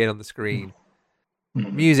anything appeared on the screen.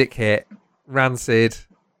 Music hit. Rancid.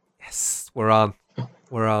 Yes, we're on.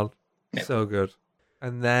 We're on. Yep. So good.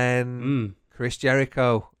 And then Chris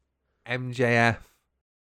Jericho, MJF.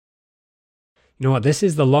 You know what? This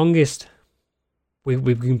is the longest. We've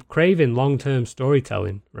been craving long-term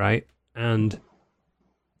storytelling, right? And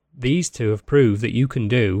these two have proved that you can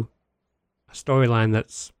do a storyline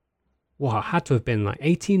that's, had to have been like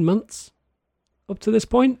 18 months up to this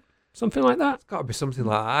point? Something like that? It's got to be something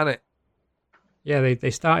like that, hasn't it? Yeah,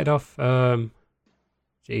 they started off, I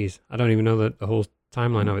don't even know the whole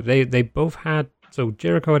timeline of it. They both had, so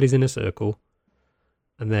Jericho had his Inner Circle,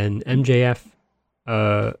 and then MJF,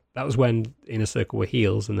 that was when Inner Circle were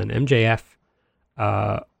heels, and then MJF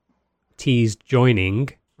teased joining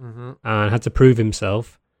and had to prove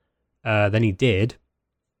himself. Then he did,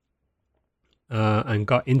 and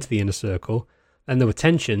got into the Inner Circle. Then there were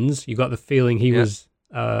tensions. You got the feeling he was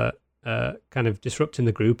kind of disrupting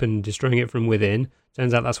the group and destroying it from within.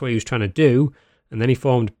 Turns out that's what he was trying to do. And then he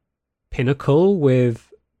formed Pinnacle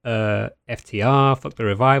with FTR, Fuck the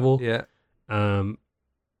Revival. Yeah. And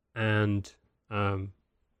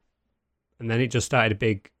then it just started a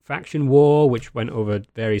big faction war, which went over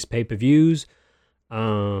various pay-per-views.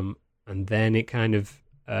 And then it kind of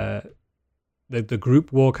the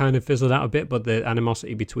group war kind of fizzled out a bit, but the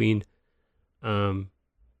animosity between Jericho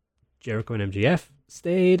and MJF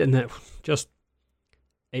stayed, and that just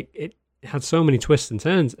it had so many twists and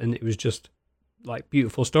turns, and it was just like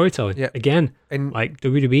beautiful storytelling. Yeah. Again, and like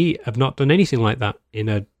WWE have not done anything like that in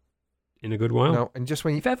a good while. No, and just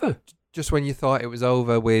when you ever. thought it was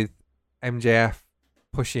over with MJF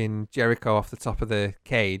pushing Jericho off the top of the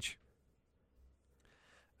cage,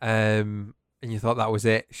 and you thought that was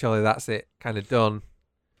it, surely that's it, kind of done.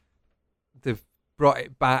 They've brought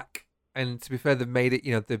it back, and to be fair, they've made it.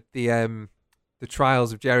 You know, the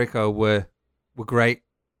trials of Jericho were great.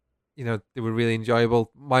 You know, they were really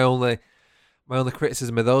enjoyable. My only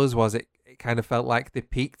criticism of those was it kind of felt like they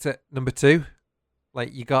peaked at number 2.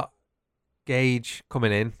 Like, you got Gage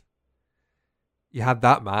coming in, you had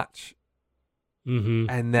that match,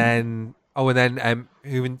 and then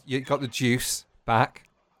you got the Juice back,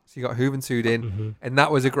 so you got Juventud in, and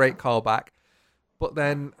that was a great callback. But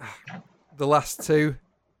then the last two,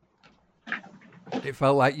 it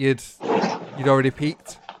felt like you'd already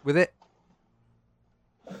peaked with it.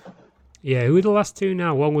 Yeah, who were the last two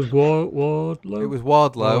now? One was Wardlow. It was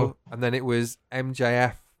Wardlow, and then it was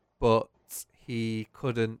MJF, but he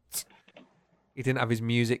didn't have his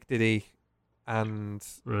music, did he? And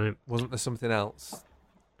wasn't there something else?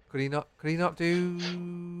 Could he not do?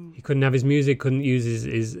 He couldn't have his music. Couldn't use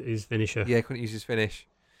his finisher. Yeah, couldn't use his finish.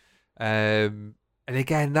 And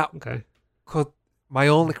again, okay. My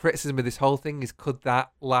only criticism of this whole thing is, could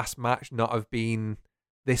that last match not have been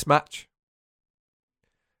this match?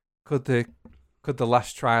 Could the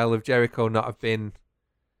last trial of Jericho not have been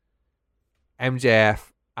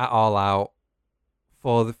MJF at All Out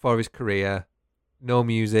for his career? No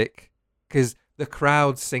music, because the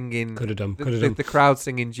crowd singing the crowd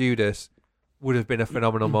singing Judas would have been a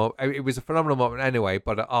phenomenal moment. It was a phenomenal moment anyway,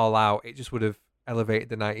 but at All Out, it just would have elevated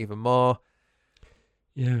the night even more.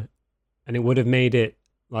 Yeah, and it would have made it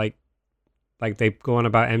like they go on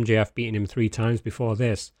about MJF beating him 3 times before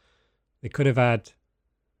this. They could have had.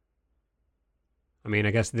 I mean,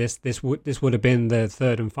 I guess this would have been the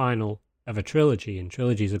third and final of a trilogy, and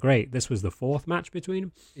trilogies are great. This was the 4th match between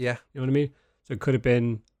them. Yeah, you know what I mean. So it could have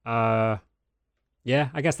been. Yeah,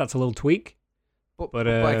 I guess that's a little tweak. But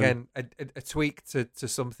again, a tweak to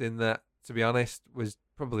something that, to be honest, was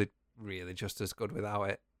probably really just as good without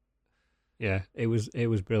it. Yeah, it was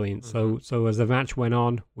brilliant. Mhm. So as the match went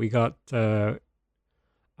on, we got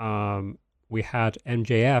we had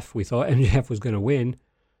MJF. We thought MJF was going to win.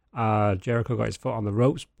 Jericho got his foot on the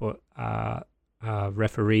ropes, but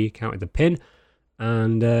referee counted the pin,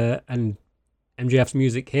 and MJF's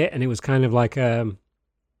music hit, and it was kind of like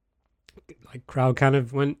crowd kind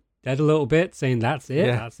of went dead a little bit, saying that's it,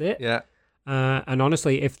 Yeah. that's it. Yeah. And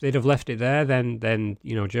honestly, if they'd have left it there, then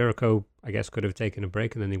Jericho, I guess, could have taken a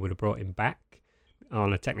break, and then they would have brought him back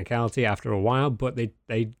on a technicality after a while. But they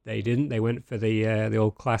didn't. They went for the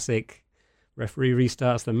old classic referee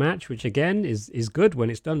restarts the match, which again is good when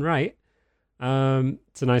it's done right.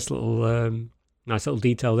 It's a nice little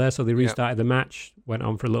detail there. So they restarted the match, went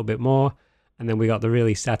on for a little bit more, and then we got the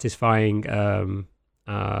really satisfying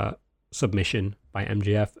submission by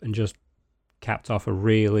MJF, and just capped off a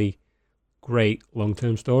really great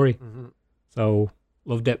long-term story. Mm-hmm. So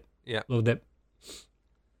loved it. Yeah, loved it.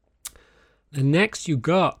 And next you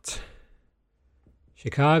got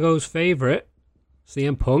Chicago's favorite,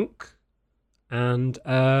 CM Punk, and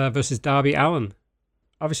versus Darby Allin.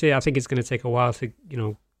 Obviously, I think it's going to take a while to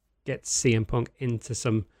get CM Punk into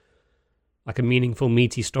some like a meaningful,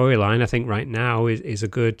 meaty storyline. I think right now is a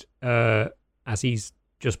good as he's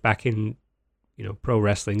just back in pro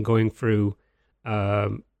wrestling, going through a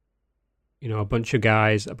bunch of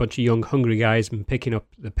guys, a bunch of young, hungry guys, and picking up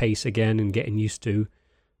the pace again and getting used to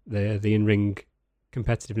the in-ring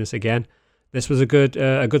competitiveness again. This was a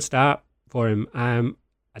good start for him. I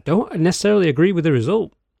don't necessarily agree with the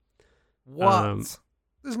result. What?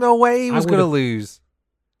 There's no way he was going to lose.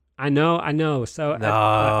 I know. So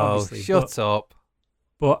no, shut up.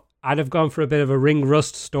 But I'd have gone for a bit of a ring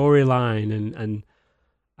rust storyline, and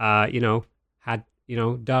had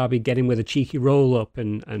Darby get him with a cheeky roll up,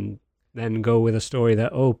 and then go with a story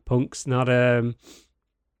that Punk's not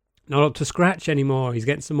up to scratch anymore. He's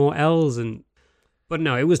getting some more L's, but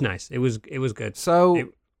no, it was nice. It was good.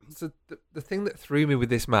 So the thing that threw me with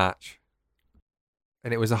this match,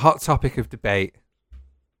 and it was a hot topic of debate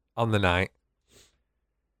on the night,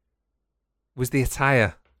 was the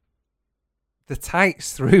attire. The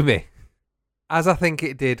tights threw me, as I think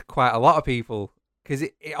it did quite a lot of people, because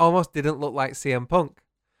it almost didn't look like CM Punk.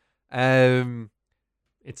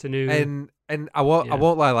 It's a new and I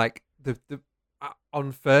won't lie, like the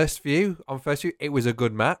on first view, it was a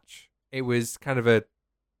good match. It was kind of a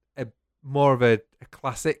more of a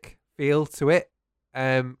classic feel to it,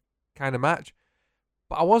 kind of match.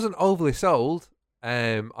 But I wasn't overly sold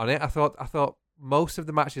on it. I thought most of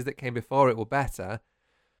the matches that came before it were better.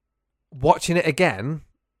 Watching it again,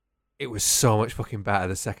 it was so much fucking better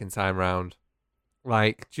the second time round.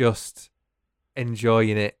 Like, just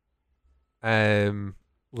enjoying it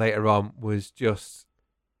later on was just,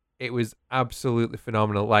 it was absolutely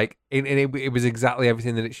phenomenal. Like, it was exactly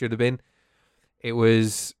everything that it should have been. It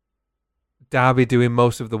was Darby doing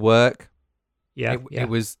most of the work. Yeah, It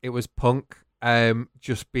was Punk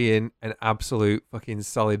just being an absolute fucking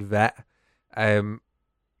solid vet.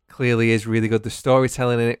 Clearly is really good. The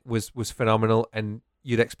storytelling in it was phenomenal, and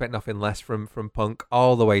you'd expect nothing less from Punk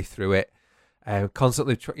all the way through it.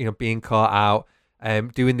 Constantly being caught out,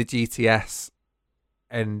 doing the GTS,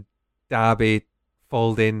 and Darby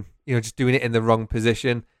folding, just doing it in the wrong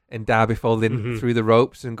position, and Darby folding through the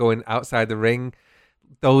ropes and going outside the ring.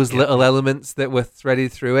 Those little elements that were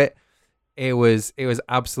threaded through it, it was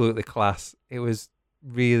absolutely class. It was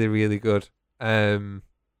really, really good. I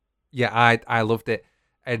loved it,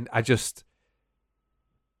 and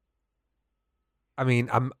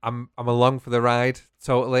I'm along for the ride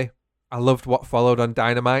totally. I loved what followed on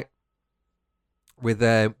Dynamite with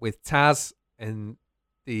Taz and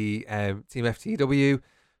the Team FTW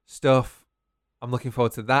stuff. I'm looking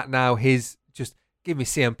forward to that now. Just give me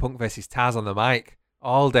CM Punk versus Taz on the mic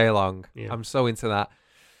all day long. Yeah. I'm so into that.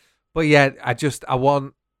 But yeah, I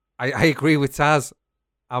agree with Taz.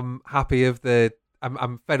 I'm happy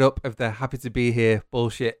I'm fed up of the happy to be here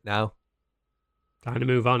bullshit now. Time to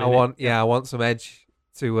move on. I want some edge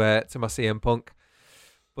to my CM Punk.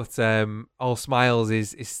 But all smiles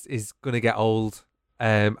is going to get old,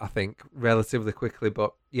 I think, relatively quickly.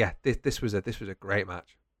 But yeah, this was a great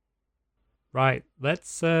match. Right,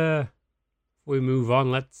 let's we move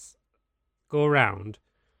on. Let's go around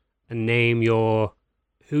and name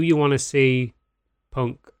who you want to see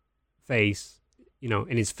Punk face.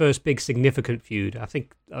 In his first big significant feud. I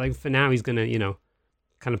think for now he's going to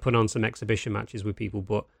kind of put on some exhibition matches with people.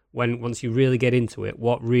 But once you really get into it,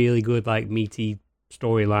 what really good meaty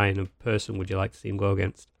storyline of person would you like to see him go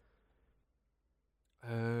against?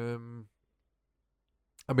 I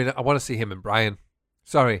want to see him and Bryan.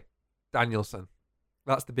 Sorry, Danielson.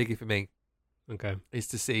 That's the biggie for me. Okay. Is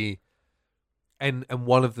to see and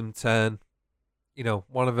one of them turn.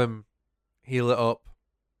 One of them heal it up.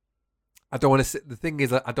 I don't want to. The thing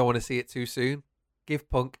is, I don't want to see it too soon. Give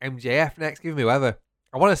Punk MJF next. Give him whoever.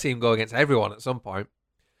 I want to see him go against everyone at some point.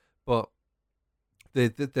 But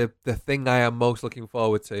the thing I am most looking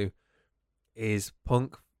forward to is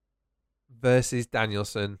Punk versus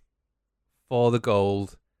Danielson for the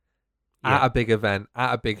gold at a big event,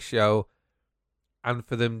 at a big show, and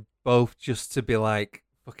for them both just to be like,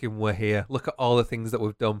 fucking, we're here. Look at all the things that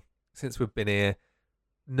we've done since we've been here.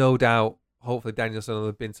 No doubt, hopefully Danielson will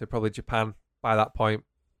have been to probably Japan by that point.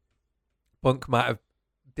 Punk might have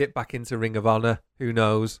dipped back into Ring of Honor. Who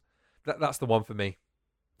knows? That's the one for me.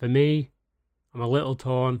 For me, I'm a little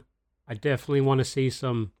torn. I definitely want to see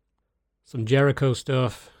some Jericho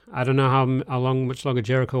stuff. I don't know much longer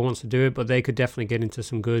Jericho wants to do it, but they could definitely get into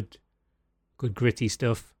some good gritty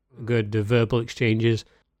stuff, good verbal exchanges.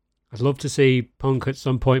 I'd love to see Punk at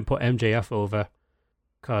some point put MJF over,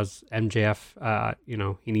 because MJF,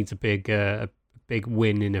 he needs a big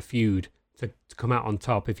win in a feud to come out on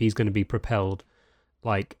top if he's going to be propelled,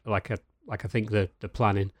 like I think the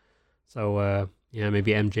planning. So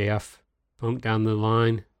maybe MJF Punk down the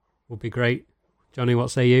line would be great. Johnny,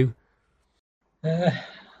 what say you? I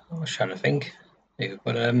was trying to think,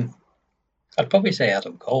 but I'd probably say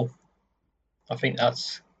Adam Cole. I think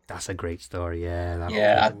that's a great story. Yeah.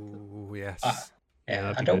 Yes.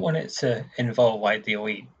 I don't want it to involve like the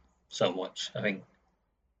Elite so much. I think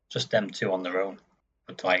just them two on their own,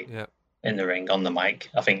 but in the ring, on the mic,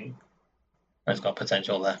 I think there's got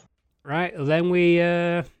potential there. Right, then we,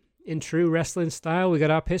 in true wrestling style, we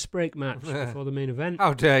got our piss break match before the main event.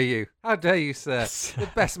 How dare you? How dare you, sir? The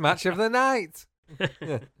best match of the night.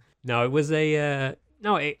 No, it was do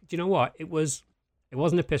you know what? It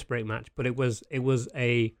wasn't a piss break match, but it was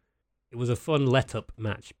a fun let up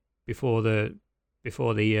match before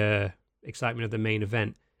the excitement of the main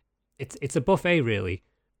event. It's a buffet really,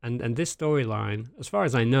 and this storyline, as far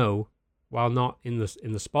as I know, while not in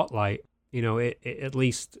the spotlight, it at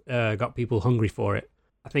least got people hungry for it.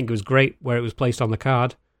 I think it was great where it was placed on the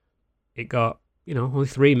card. It got only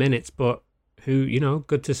 3 minutes, but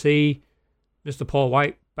good to see Mr. Paul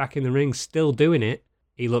White back in the ring, still doing it.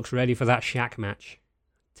 He looks ready for that Shaq match.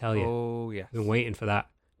 Tell you. Oh yeah. Been waiting for that.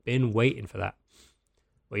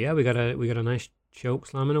 But yeah, we got a nice choke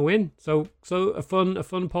slam and a win. So a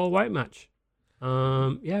fun Paul White match.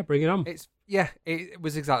 Bring it on. It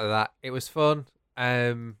was exactly that. It was fun.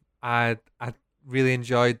 I really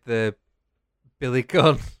enjoyed the Billy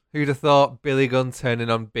Gunn. Who'd have thought Billy Gunn turning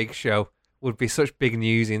on Big Show would be such big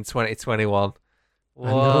news in 2021?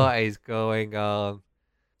 What is going on?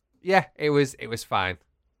 Yeah, it was fine.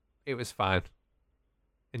 It was fine.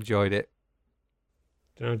 Enjoyed it.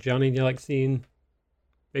 Johnny, do you like seeing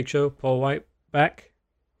Big Show, Paul White back?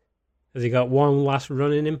 Has he got one last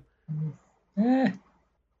run in him? Yeah,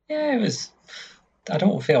 it was. I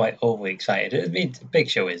don't feel like overly excited. I mean, Big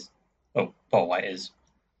Show is. Oh, Paul White is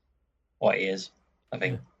what he is, I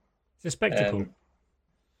think. It's a spectacle.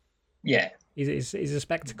 Yeah. He's a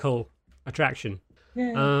spectacle attraction.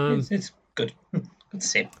 Yeah, it's good. Good to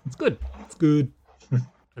see him. It's good.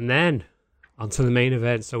 And then, onto the main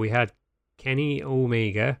event. So we had Kenny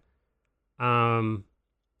Omega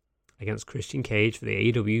against Christian Cage for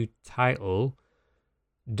the AEW title,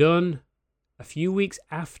 done a few weeks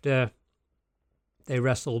after they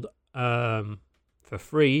wrestled for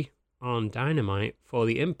free on Dynamite for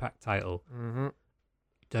the Impact title. Mm-hmm.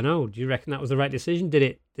 Don't know. Do you reckon that was the right decision?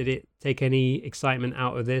 Did it take any excitement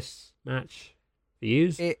out of this match for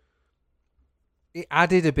you? It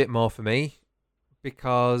added a bit more for me,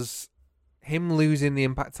 because him losing the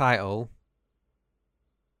Impact title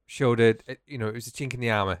showed it was a chink in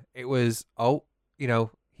the armor. It was,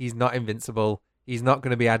 he's not invincible. He's not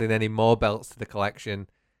going to be adding any more belts to the collection.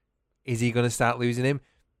 Is he going to start losing him?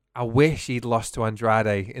 I wish he'd lost to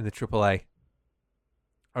Andrade in the AAA.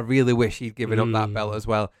 I really wish he'd given up that belt as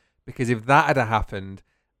well, because if that had happened,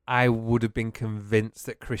 I would have been convinced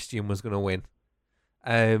that Christian was going to win.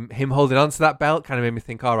 Him holding on to that belt kind of made me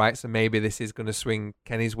think, all right, so maybe this is going to swing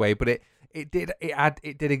Kenny's way, but it did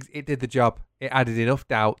the job. It added enough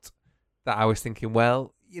doubt that I was thinking,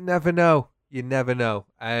 well, you never know.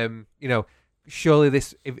 Surely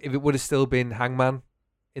this, if it would have still been Hangman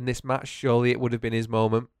in this match, surely it would have been his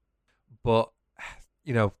moment. But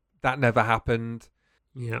that never happened.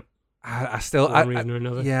 Yeah. I still, for one reason or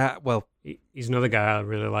another. Yeah, well, he's another guy I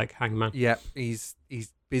really like, Hangman. Yeah, he's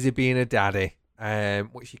busy being a daddy,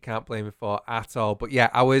 which you can't blame him for at all. But yeah,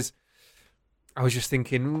 I was just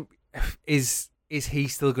thinking, is he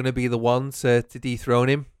still going to be the one to dethrone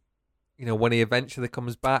him? When he eventually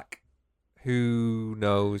comes back, Who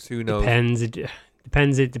knows? Who knows? Depends.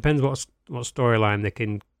 It depends what storyline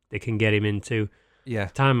they can get him into. Yeah.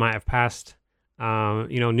 Time might have passed.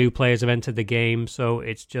 New players have entered the game, so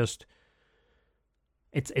it's just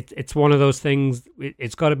it's one of those things.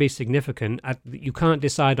 It's got to be significant. You can't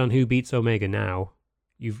decide on who beats Omega now.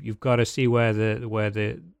 You've got to see where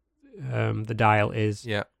the dial is,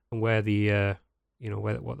 yeah, and where the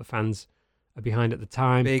what the fans are behind at the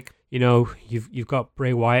time. Big. You've got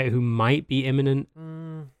Bray Wyatt, who might be imminent.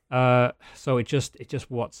 So it just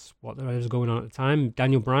what there is going on at the time.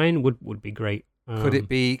 Daniel Bryan would be great. Could it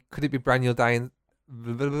be Braniel Dyan?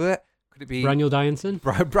 Could it be Braniel Danielson?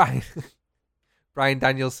 Bryan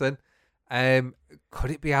Danielson?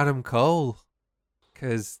 Could it be Adam Cole?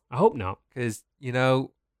 Because I hope not. Because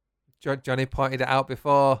Johnny pointed it out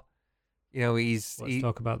before. Let's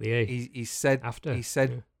talk about the A. He said after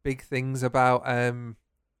big things about the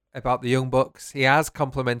Young Bucks. He has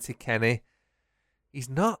complimented Kenny. He's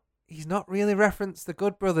not really referenced the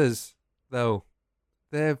Good Brothers though.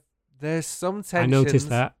 There's some tensions. I noticed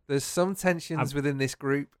that. There's some tensions within this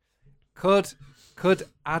group. Could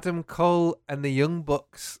Adam Cole and the Young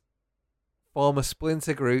Bucks form a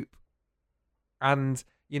splinter group? And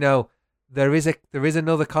there is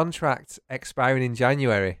another contract expiring in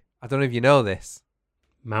January. I don't know if you know this.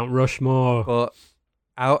 Mount Rushmore. But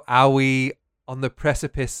are we on the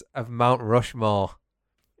precipice of Mount Rushmore?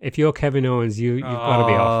 If you're Kevin Owens, you've got to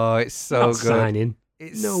be off. Oh, it's so not good. Signing.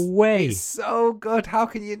 No way. It's so good. How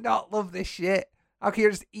can you not love this shit? How can you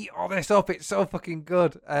just eat all this up? It's so fucking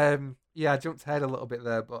good. I jumped ahead a little bit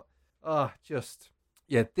there, but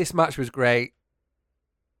this match was great.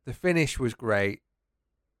 The finish was great,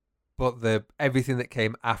 but everything that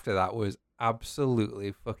came after that was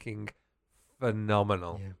absolutely fucking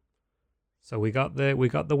phenomenal. Yeah. So we got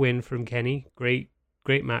the win from Kenny. Great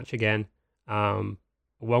match again.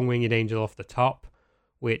 One-winged angel off the top,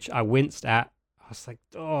 which I winced at. I was like,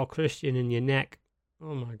 "Oh, Christian in your neck!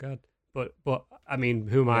 Oh my god!" But I mean,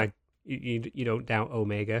 who am I? You don't doubt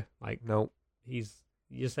Omega? Like, no,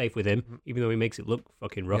 you're safe with him, even though he makes it look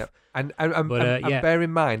fucking rough. Yep. And bear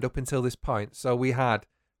in mind, up until this point, so we had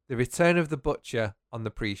the return of the Butcher on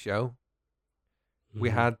the pre-show. We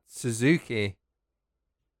had Suzuki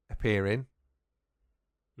appearing.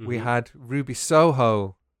 We had Ruby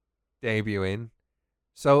Soho debuting.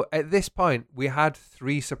 So at this point, we had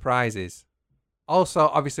 3 surprises. Also,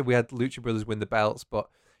 obviously, we had Lucha Brothers win the belts, but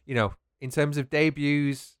in terms of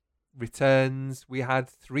debuts, returns, we had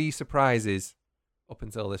 3 surprises up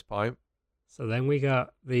until this point. So then we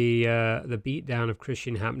got the beatdown of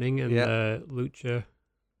Christian happening, and the Lucha,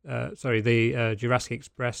 the Jurassic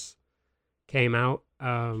Express came out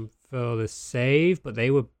for the save, but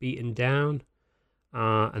they were beaten down.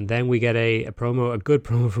 And then we get a good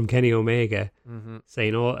promo from Kenny Omega,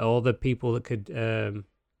 saying all the people that could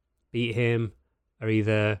beat him are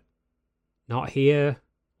either not here.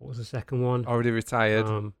 What was the second one? Already retired.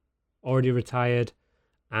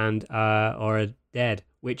 And or are dead.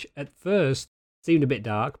 Which at first seemed a bit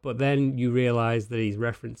dark, but then you realise that he's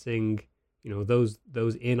referencing, those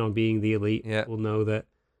in on being the Elite will know that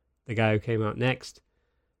the guy who came out next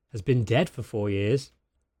has been dead for 4 years,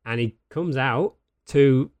 and he comes out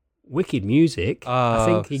to wicked music. I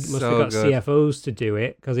think he must have got CFOs to do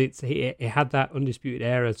it, because it had that Undisputed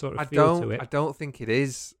Era sort of feel to it. I don't think it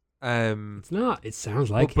is. It's not. It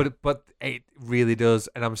sounds like it. But it really does,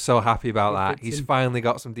 and I'm so happy about that. He's finally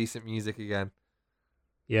got some decent music again.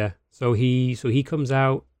 Yeah. So he comes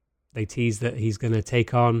out. They tease that he's going to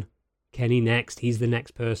take on Kenny next. He's the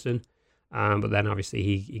next person. But then obviously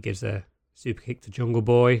he gives a super kick to Jungle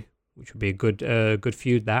Boy, which would be a good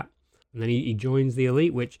feud, that. And then he joins the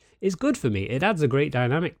Elite, which is good for me. It adds a great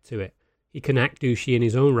dynamic to it. He can act douchey in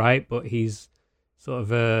his own right, but he's sort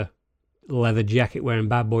of a leather jacket wearing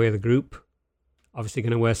bad boy of the group. Obviously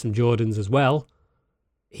going to wear some Jordans as well.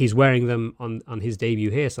 He's wearing them on his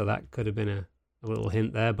debut here, so that could have been a little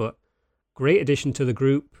hint there. But great addition to the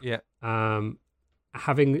group. Yeah.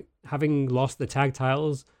 Having lost the tag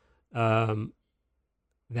titles, then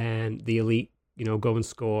the Elite, go and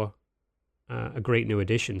score a great new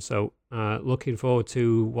addition. So looking forward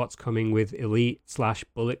to what's coming with Elite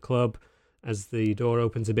 / Bullet Club as the door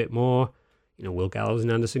opens a bit more. Will Gallows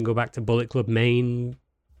and Anderson go back to Bullet Club main?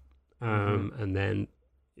 And then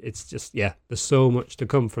it's just, there's so much to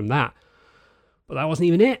come from that. But that wasn't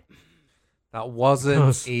even it. That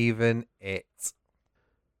wasn't even it.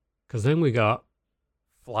 Because then we got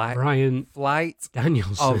Flight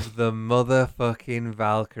Danielson of the motherfucking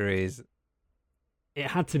Valkyries. It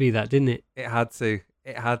had to be that, didn't it? It had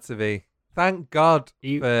to be. Thank God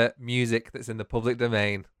for music that's in the public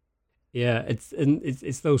domain. Yeah,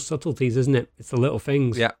 it's those subtleties, isn't it? It's the little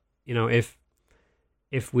things. Yeah. You know, if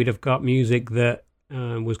we'd have got music that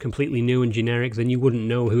was completely new and generic, then you wouldn't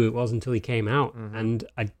know who it was until he came out. Mm-hmm. And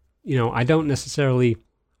I don't necessarily.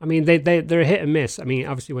 I mean, they're a hit and miss. I mean,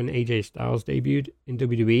 obviously when AJ Styles debuted in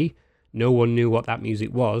WWE, no one knew what that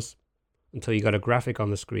music was until you got a graphic on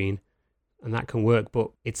the screen, and that can work.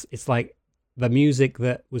 But it's like the music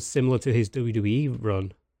that was similar to his WWE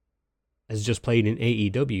run has just played in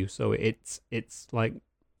AEW, so it's like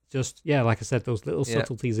just like I said, those little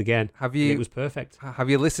subtleties again. It was perfect. Have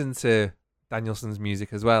you listened to Danielson's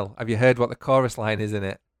music as well? Have you heard what the chorus line is in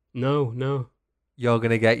it? No. You're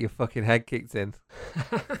gonna get your fucking head kicked in.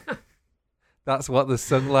 That's what the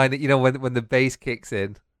sung line. You know, when the bass kicks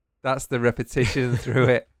in, that's the repetition through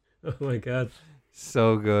it. Oh my god,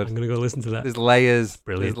 so good. I'm gonna go listen to that. There's layers,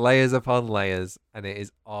 brilliant. There's layers upon layers, and it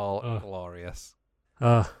is all glorious.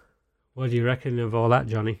 What do you reckon of all that,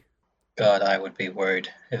 Johnny? God, I would be worried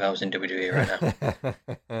if I was in WWE right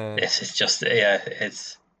now. This is just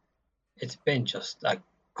it's been just a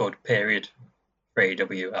good period for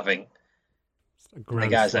AEW. I think the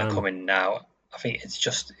guys that are coming now, I think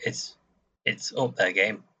it's up their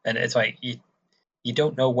game, and it's like you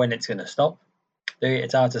don't know when it's going to stop.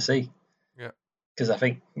 It's hard to see. Yeah. Because I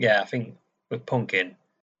think with Punk in,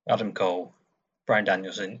 Adam Cole, Bryan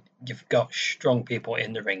Danielson, you've got strong people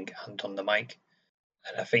in the ring and on the mic,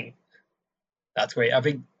 and I think that's great. I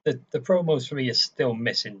think the promos for me is still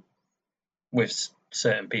missing with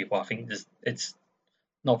certain people. I think it's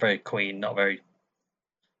not very clean, not very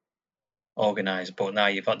organized. But now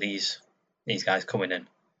you've got these guys coming in.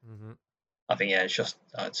 Mm-hmm. I think it's just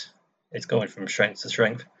it's going from strength to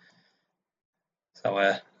strength.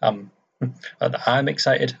 So I'm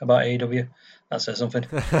excited about AEW. That says something.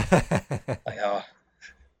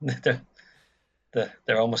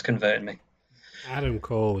 They're almost converting me. Adam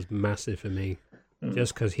Cole was massive for me,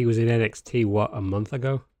 just because he was in NXT a month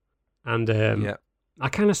ago, and I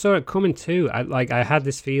kind of saw it coming too. I had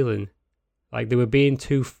this feeling like they were being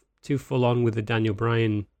too full on with the Daniel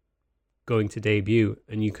Bryan going to debut,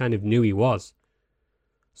 and you kind of knew he was.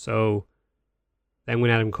 So then when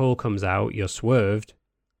Adam Cole comes out, you're swerved.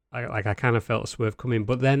 I kind of felt a swerve coming,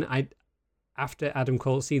 but then after Adam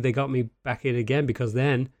Cole, they got me back in again, because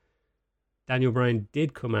then Daniel Bryan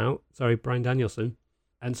did come out. Sorry, Bryan Danielson.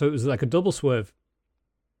 And so it was like a double swerve.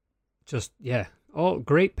 Just, all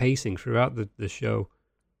great pacing throughout the show.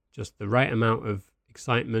 Just the right amount of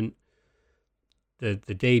excitement. The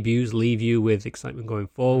debuts leave you with excitement going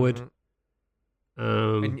forward.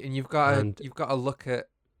 Mm-hmm. And you've got to look at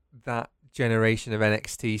that generation of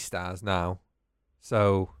NXT stars now.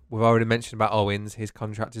 So we've already mentioned about Owens. His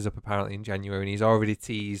contract is up apparently in January, and he's already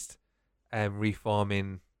teased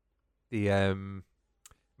reforming the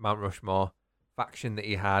Mount Rushmore faction that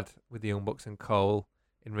he had with the Young Bucks and Cole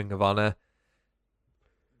in Ring of Honor.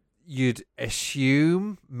 You'd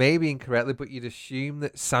assume, maybe incorrectly, but you'd assume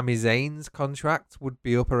that Sami Zayn's contract would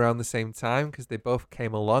be up around the same time, because they both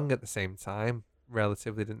came along at the same time,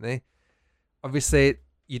 relatively, didn't they? Obviously,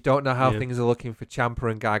 you don't know how things are looking for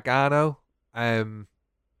Ciampa and Gargano on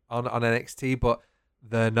NXT, but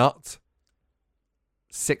they're not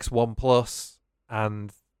 6'1" plus,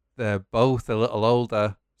 and they're both a little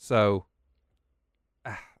older, so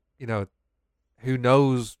who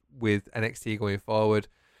knows with NXT going forward.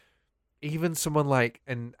 Even someone like,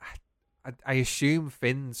 and I assume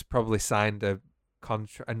Finn's probably signed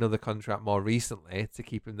another contract more recently to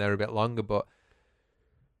keep him there a bit longer, but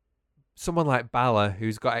someone like Balor,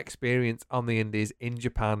 who's got experience on the indies in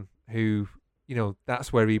Japan, who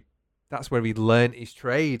that's where he learned his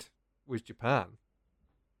trade, was Japan.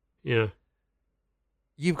 Yeah.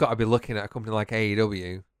 You've got to be looking at a company like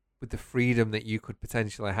AEW with the freedom that you could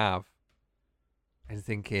potentially have and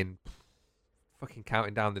thinking, fucking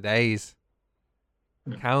counting down the days.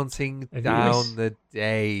 Counting down the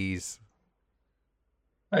days.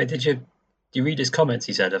 Hey, did you read his comments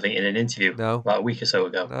he said, I think, in an interview about a week or so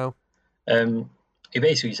ago? No. He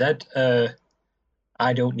basically said,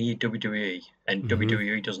 I don't need WWE, and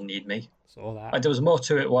WWE doesn't need me. Saw that. Like, there was more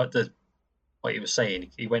to it what he was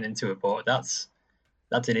saying. He went into it, but that's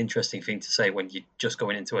an interesting thing to say when you're just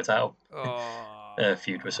going into a title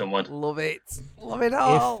feud with someone. Love it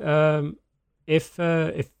all. If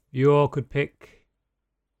you all could pick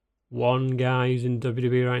one guy who's in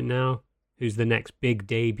WWE right now, who's the next big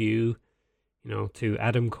debut, to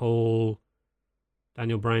Adam Cole,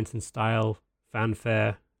 Daniel Bryanson style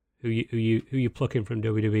fanfare, who you plucking from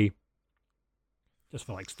WWE? Just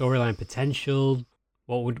for like storyline potential,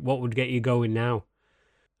 what would get you going now?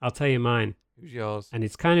 I'll tell you mine. Who's yours? And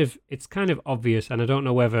it's kind of obvious, and I don't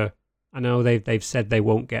know whether I know they've said they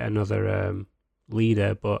won't get another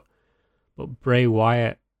leader, but Bray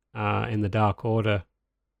Wyatt in the Dark Order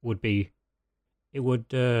would be. It would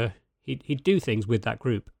he'd do things with that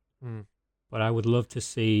group. But I would love to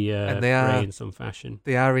see Bray in some fashion.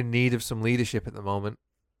 They are in need of some leadership at the moment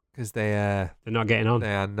because they're not getting on.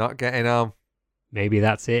 They are not getting on. Maybe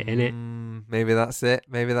that's it, innit? Maybe that's it.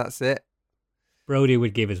 Maybe that's it. Brody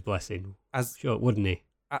would give his blessing, sure, wouldn't he?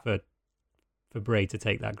 For Bray to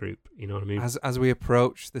take that group, you know what I mean? As we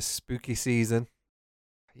approach the spooky season,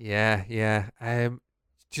 yeah.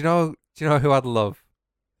 Do you know who I'd love?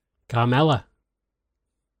 Carmella.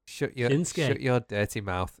 Shut your dirty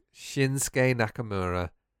mouth. Shinsuke Nakamura.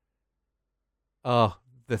 Oh,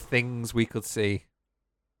 the things we could see.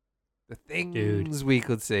 We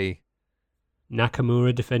could see.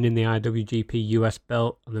 Nakamura defending the IWGP US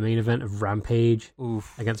belt on the main event of Rampage.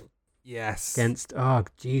 Oof. Against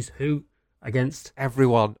who? Against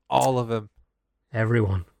everyone. All of them.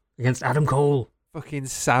 Everyone. Against Adam Cole. Fucking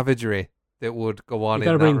savagery that would go on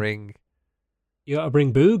in that ring. You got to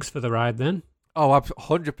bring Boogs for the ride then. Oh,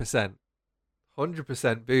 100%.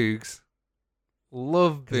 100% Boogs.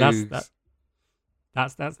 Love Boogs.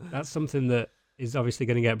 That's something that is obviously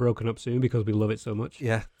going to get broken up soon because we love it so much.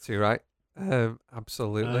 Yeah, too right.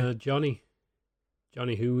 Absolutely. Johnny,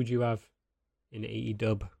 who would you have in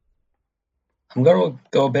AEW? I'm going to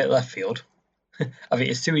go a bit left field. I think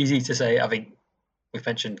it's too easy to say. I think we've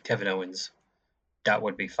mentioned Kevin Owens. That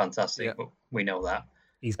would be fantastic, but we know that.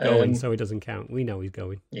 He's going, so it doesn't count. We know he's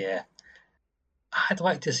going. Yeah. I'd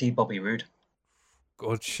like to see Bobby Roode.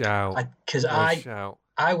 Good shout. Because I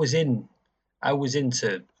was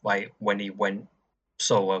into like when he went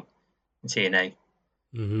solo in TNA,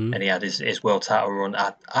 and he had his world title run.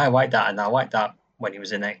 I like that, and I like that when he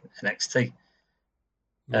was in NXT.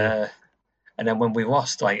 Yeah. And then when we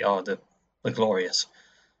lost, the Glorious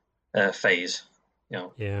phase,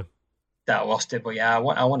 yeah, that lost it. But yeah, I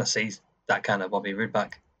want to see that kind of Bobby Roode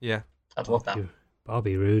back. Yeah, I'd love that.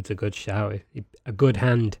 Bobby Roode's a good shout, a good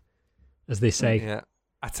hand, as they say. Yeah,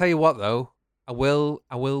 I tell you what though, I will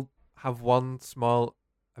have one small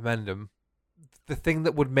amendum. The thing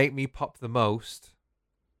that would make me pop the most,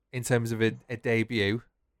 in terms of a debut,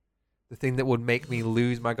 the thing that would make me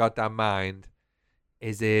lose my goddamn mind,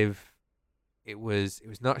 is if it was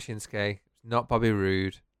not Shinsuke, it's not Bobby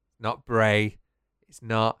Roode, not Bray, it's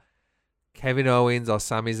not Kevin Owens or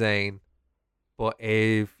Sami Zayn, but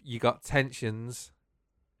if you got tensions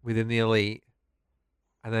within the Elite,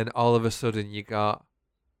 and then all of a sudden you got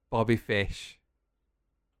Bobby Fish,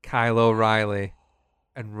 Kyle O'Reilly,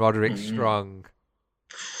 and Roderick Strong.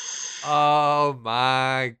 Oh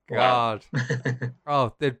my God. Wow.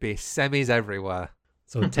 Oh, there'd be semis everywhere.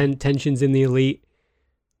 So tensions in the Elite.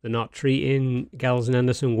 They're not treating Gallows and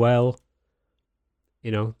Anderson well.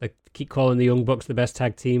 They keep calling the Young Bucks the best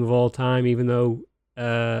tag team of all time, even though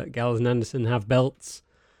Gallows and Anderson have belts.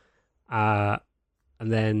 And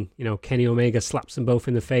then, Kenny Omega slaps them both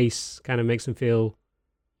in the face, kind of makes them feel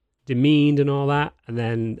demeaned and all that. And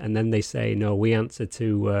then they say, no, we answer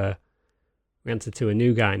to a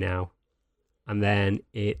new guy now. And then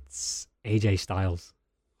it's AJ Styles.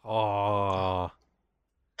 Oh.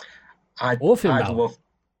 I'd love the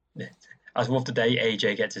day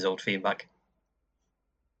AJ gets his old theme back.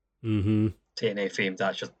 TNA theme,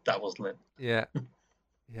 that was lit. Yeah.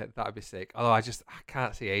 Yeah, that'd be sick. Although I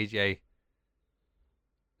can't see AJ.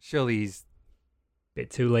 Surely he's a bit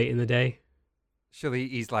too late in the day. Surely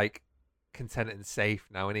he's like content and safe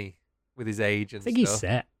now, isn't he? With his age and stuff. I think he's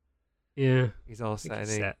set. Yeah. He's all set,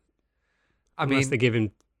 isn't he? Set. Unless they give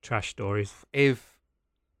him trash stories. If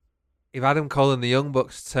Adam Cole and the Young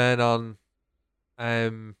Bucks turn on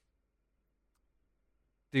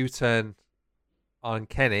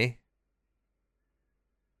Kenny,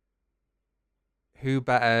 who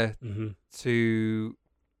better to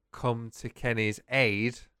come to Kenny's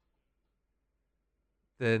aid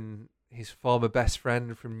than his former best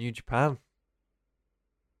friend from New Japan?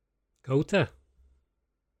 Kota.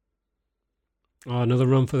 Oh, another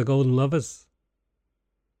run for the Golden Lovers.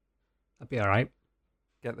 That'd be all right.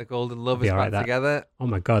 Get the Golden Lovers back together. Oh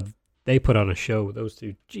my God, they put on a show, those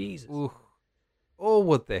two. Jesus. Ooh. Oh,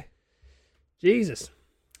 would they? Jesus.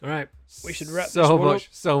 All right, we should wrap this one up.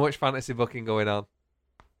 So much fantasy booking going on.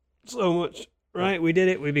 So much. Right, we did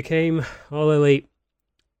it. We became All Elite.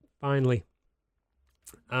 Finally.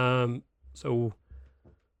 So,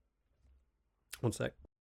 one sec.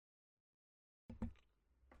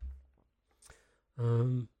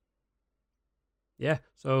 Yeah,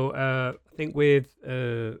 so I think with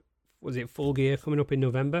was it Full Gear coming up in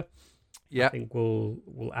November? Yeah, I think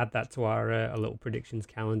we'll add that to our little predictions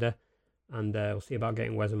calendar. and we'll see about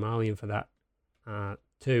getting Wes and Marley in for that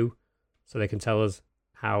too, so they can tell us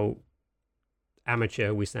how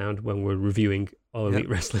amateur we sound when we're reviewing All Elite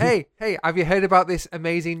Wrestling. Hey, have you heard about this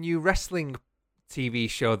amazing new wrestling TV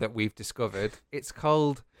show that we've discovered? It's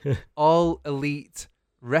called All Elite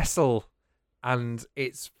Wrestle, and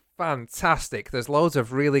it's fantastic. There's loads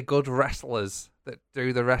of really good wrestlers that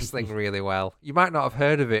do the wrestling really well. You might not have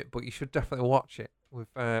heard of it, but you should definitely watch it. We've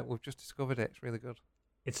just discovered it. It's really good.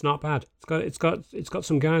 It's not bad. It's got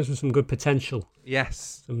some guys with some good potential.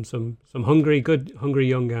 Yes. Some hungry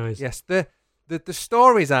young guys. Yes. The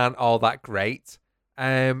stories aren't all that great.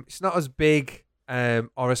 It's not as big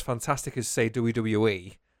or as fantastic as, say,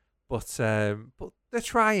 WWE, but they're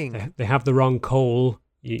trying. They have the wrong Cole.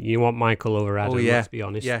 You want Michael over Adam, let's be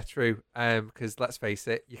honest. Yeah, true. Because let's face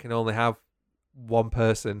it, you can only have one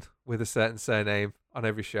person with a certain surname on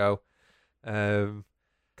every show.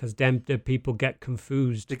 Because the people get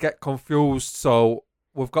confused. They get confused, so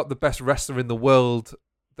we've got the best wrestler in the world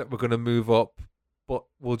that we're going to move up, but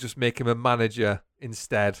we'll just make him a manager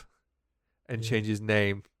instead and change his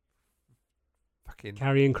name. Fucking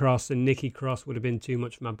Karrion Kross and Nikki Cross would have been too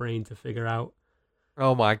much for my brain to figure out.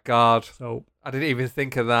 Oh my God. So I didn't even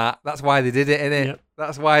think of that. That's why they did it, innit? Yep.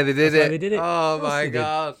 That's why they did it. Oh my did.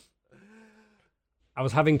 God. I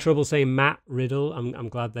was having trouble saying Matt Riddle. I'm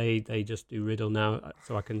glad they just do Riddle now,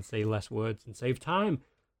 so I can say less words and save time.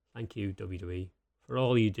 Thank you, WWE, for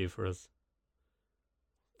all you do for us.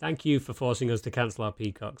 Thank you for forcing us to cancel our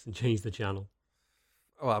Peacocks and change the channel.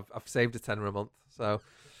 Oh, I've saved a tenner a month, so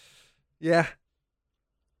yeah.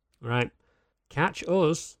 Right. Catch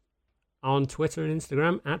us on Twitter and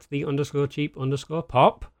Instagram at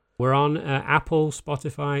 @the_cheap_pop. We're on Apple,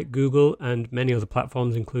 Spotify, Google, and many other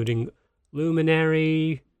platforms, including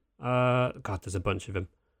Luminary. God, there's a bunch of them.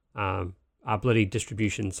 Our bloody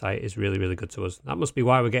distribution site is really, really good to us. That must be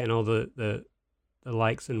why we're getting all the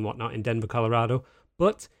likes and whatnot in Denver, Colorado.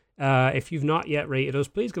 But if you've not yet rated us,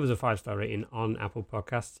 please give us a 5-star rating on Apple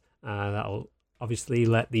Podcasts. That'll obviously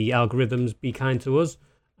let the algorithms be kind to us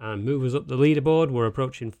and move us up the leaderboard. We're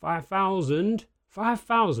approaching 5,000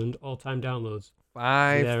 all-time downloads.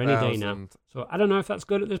 5,000. There any day now. So I don't know if that's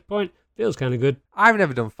good at this point. Feels kind of good. I've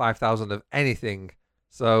never done 5,000 of anything,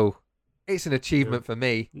 so it's an achievement for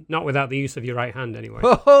me. Not without the use of your right hand, anyway.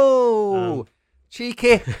 Oh,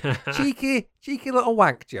 cheeky little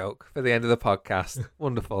wank joke for the end of the podcast.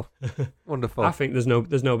 Wonderful. I think there's no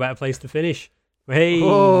better place to finish. Hey.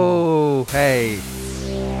 Oh, hey.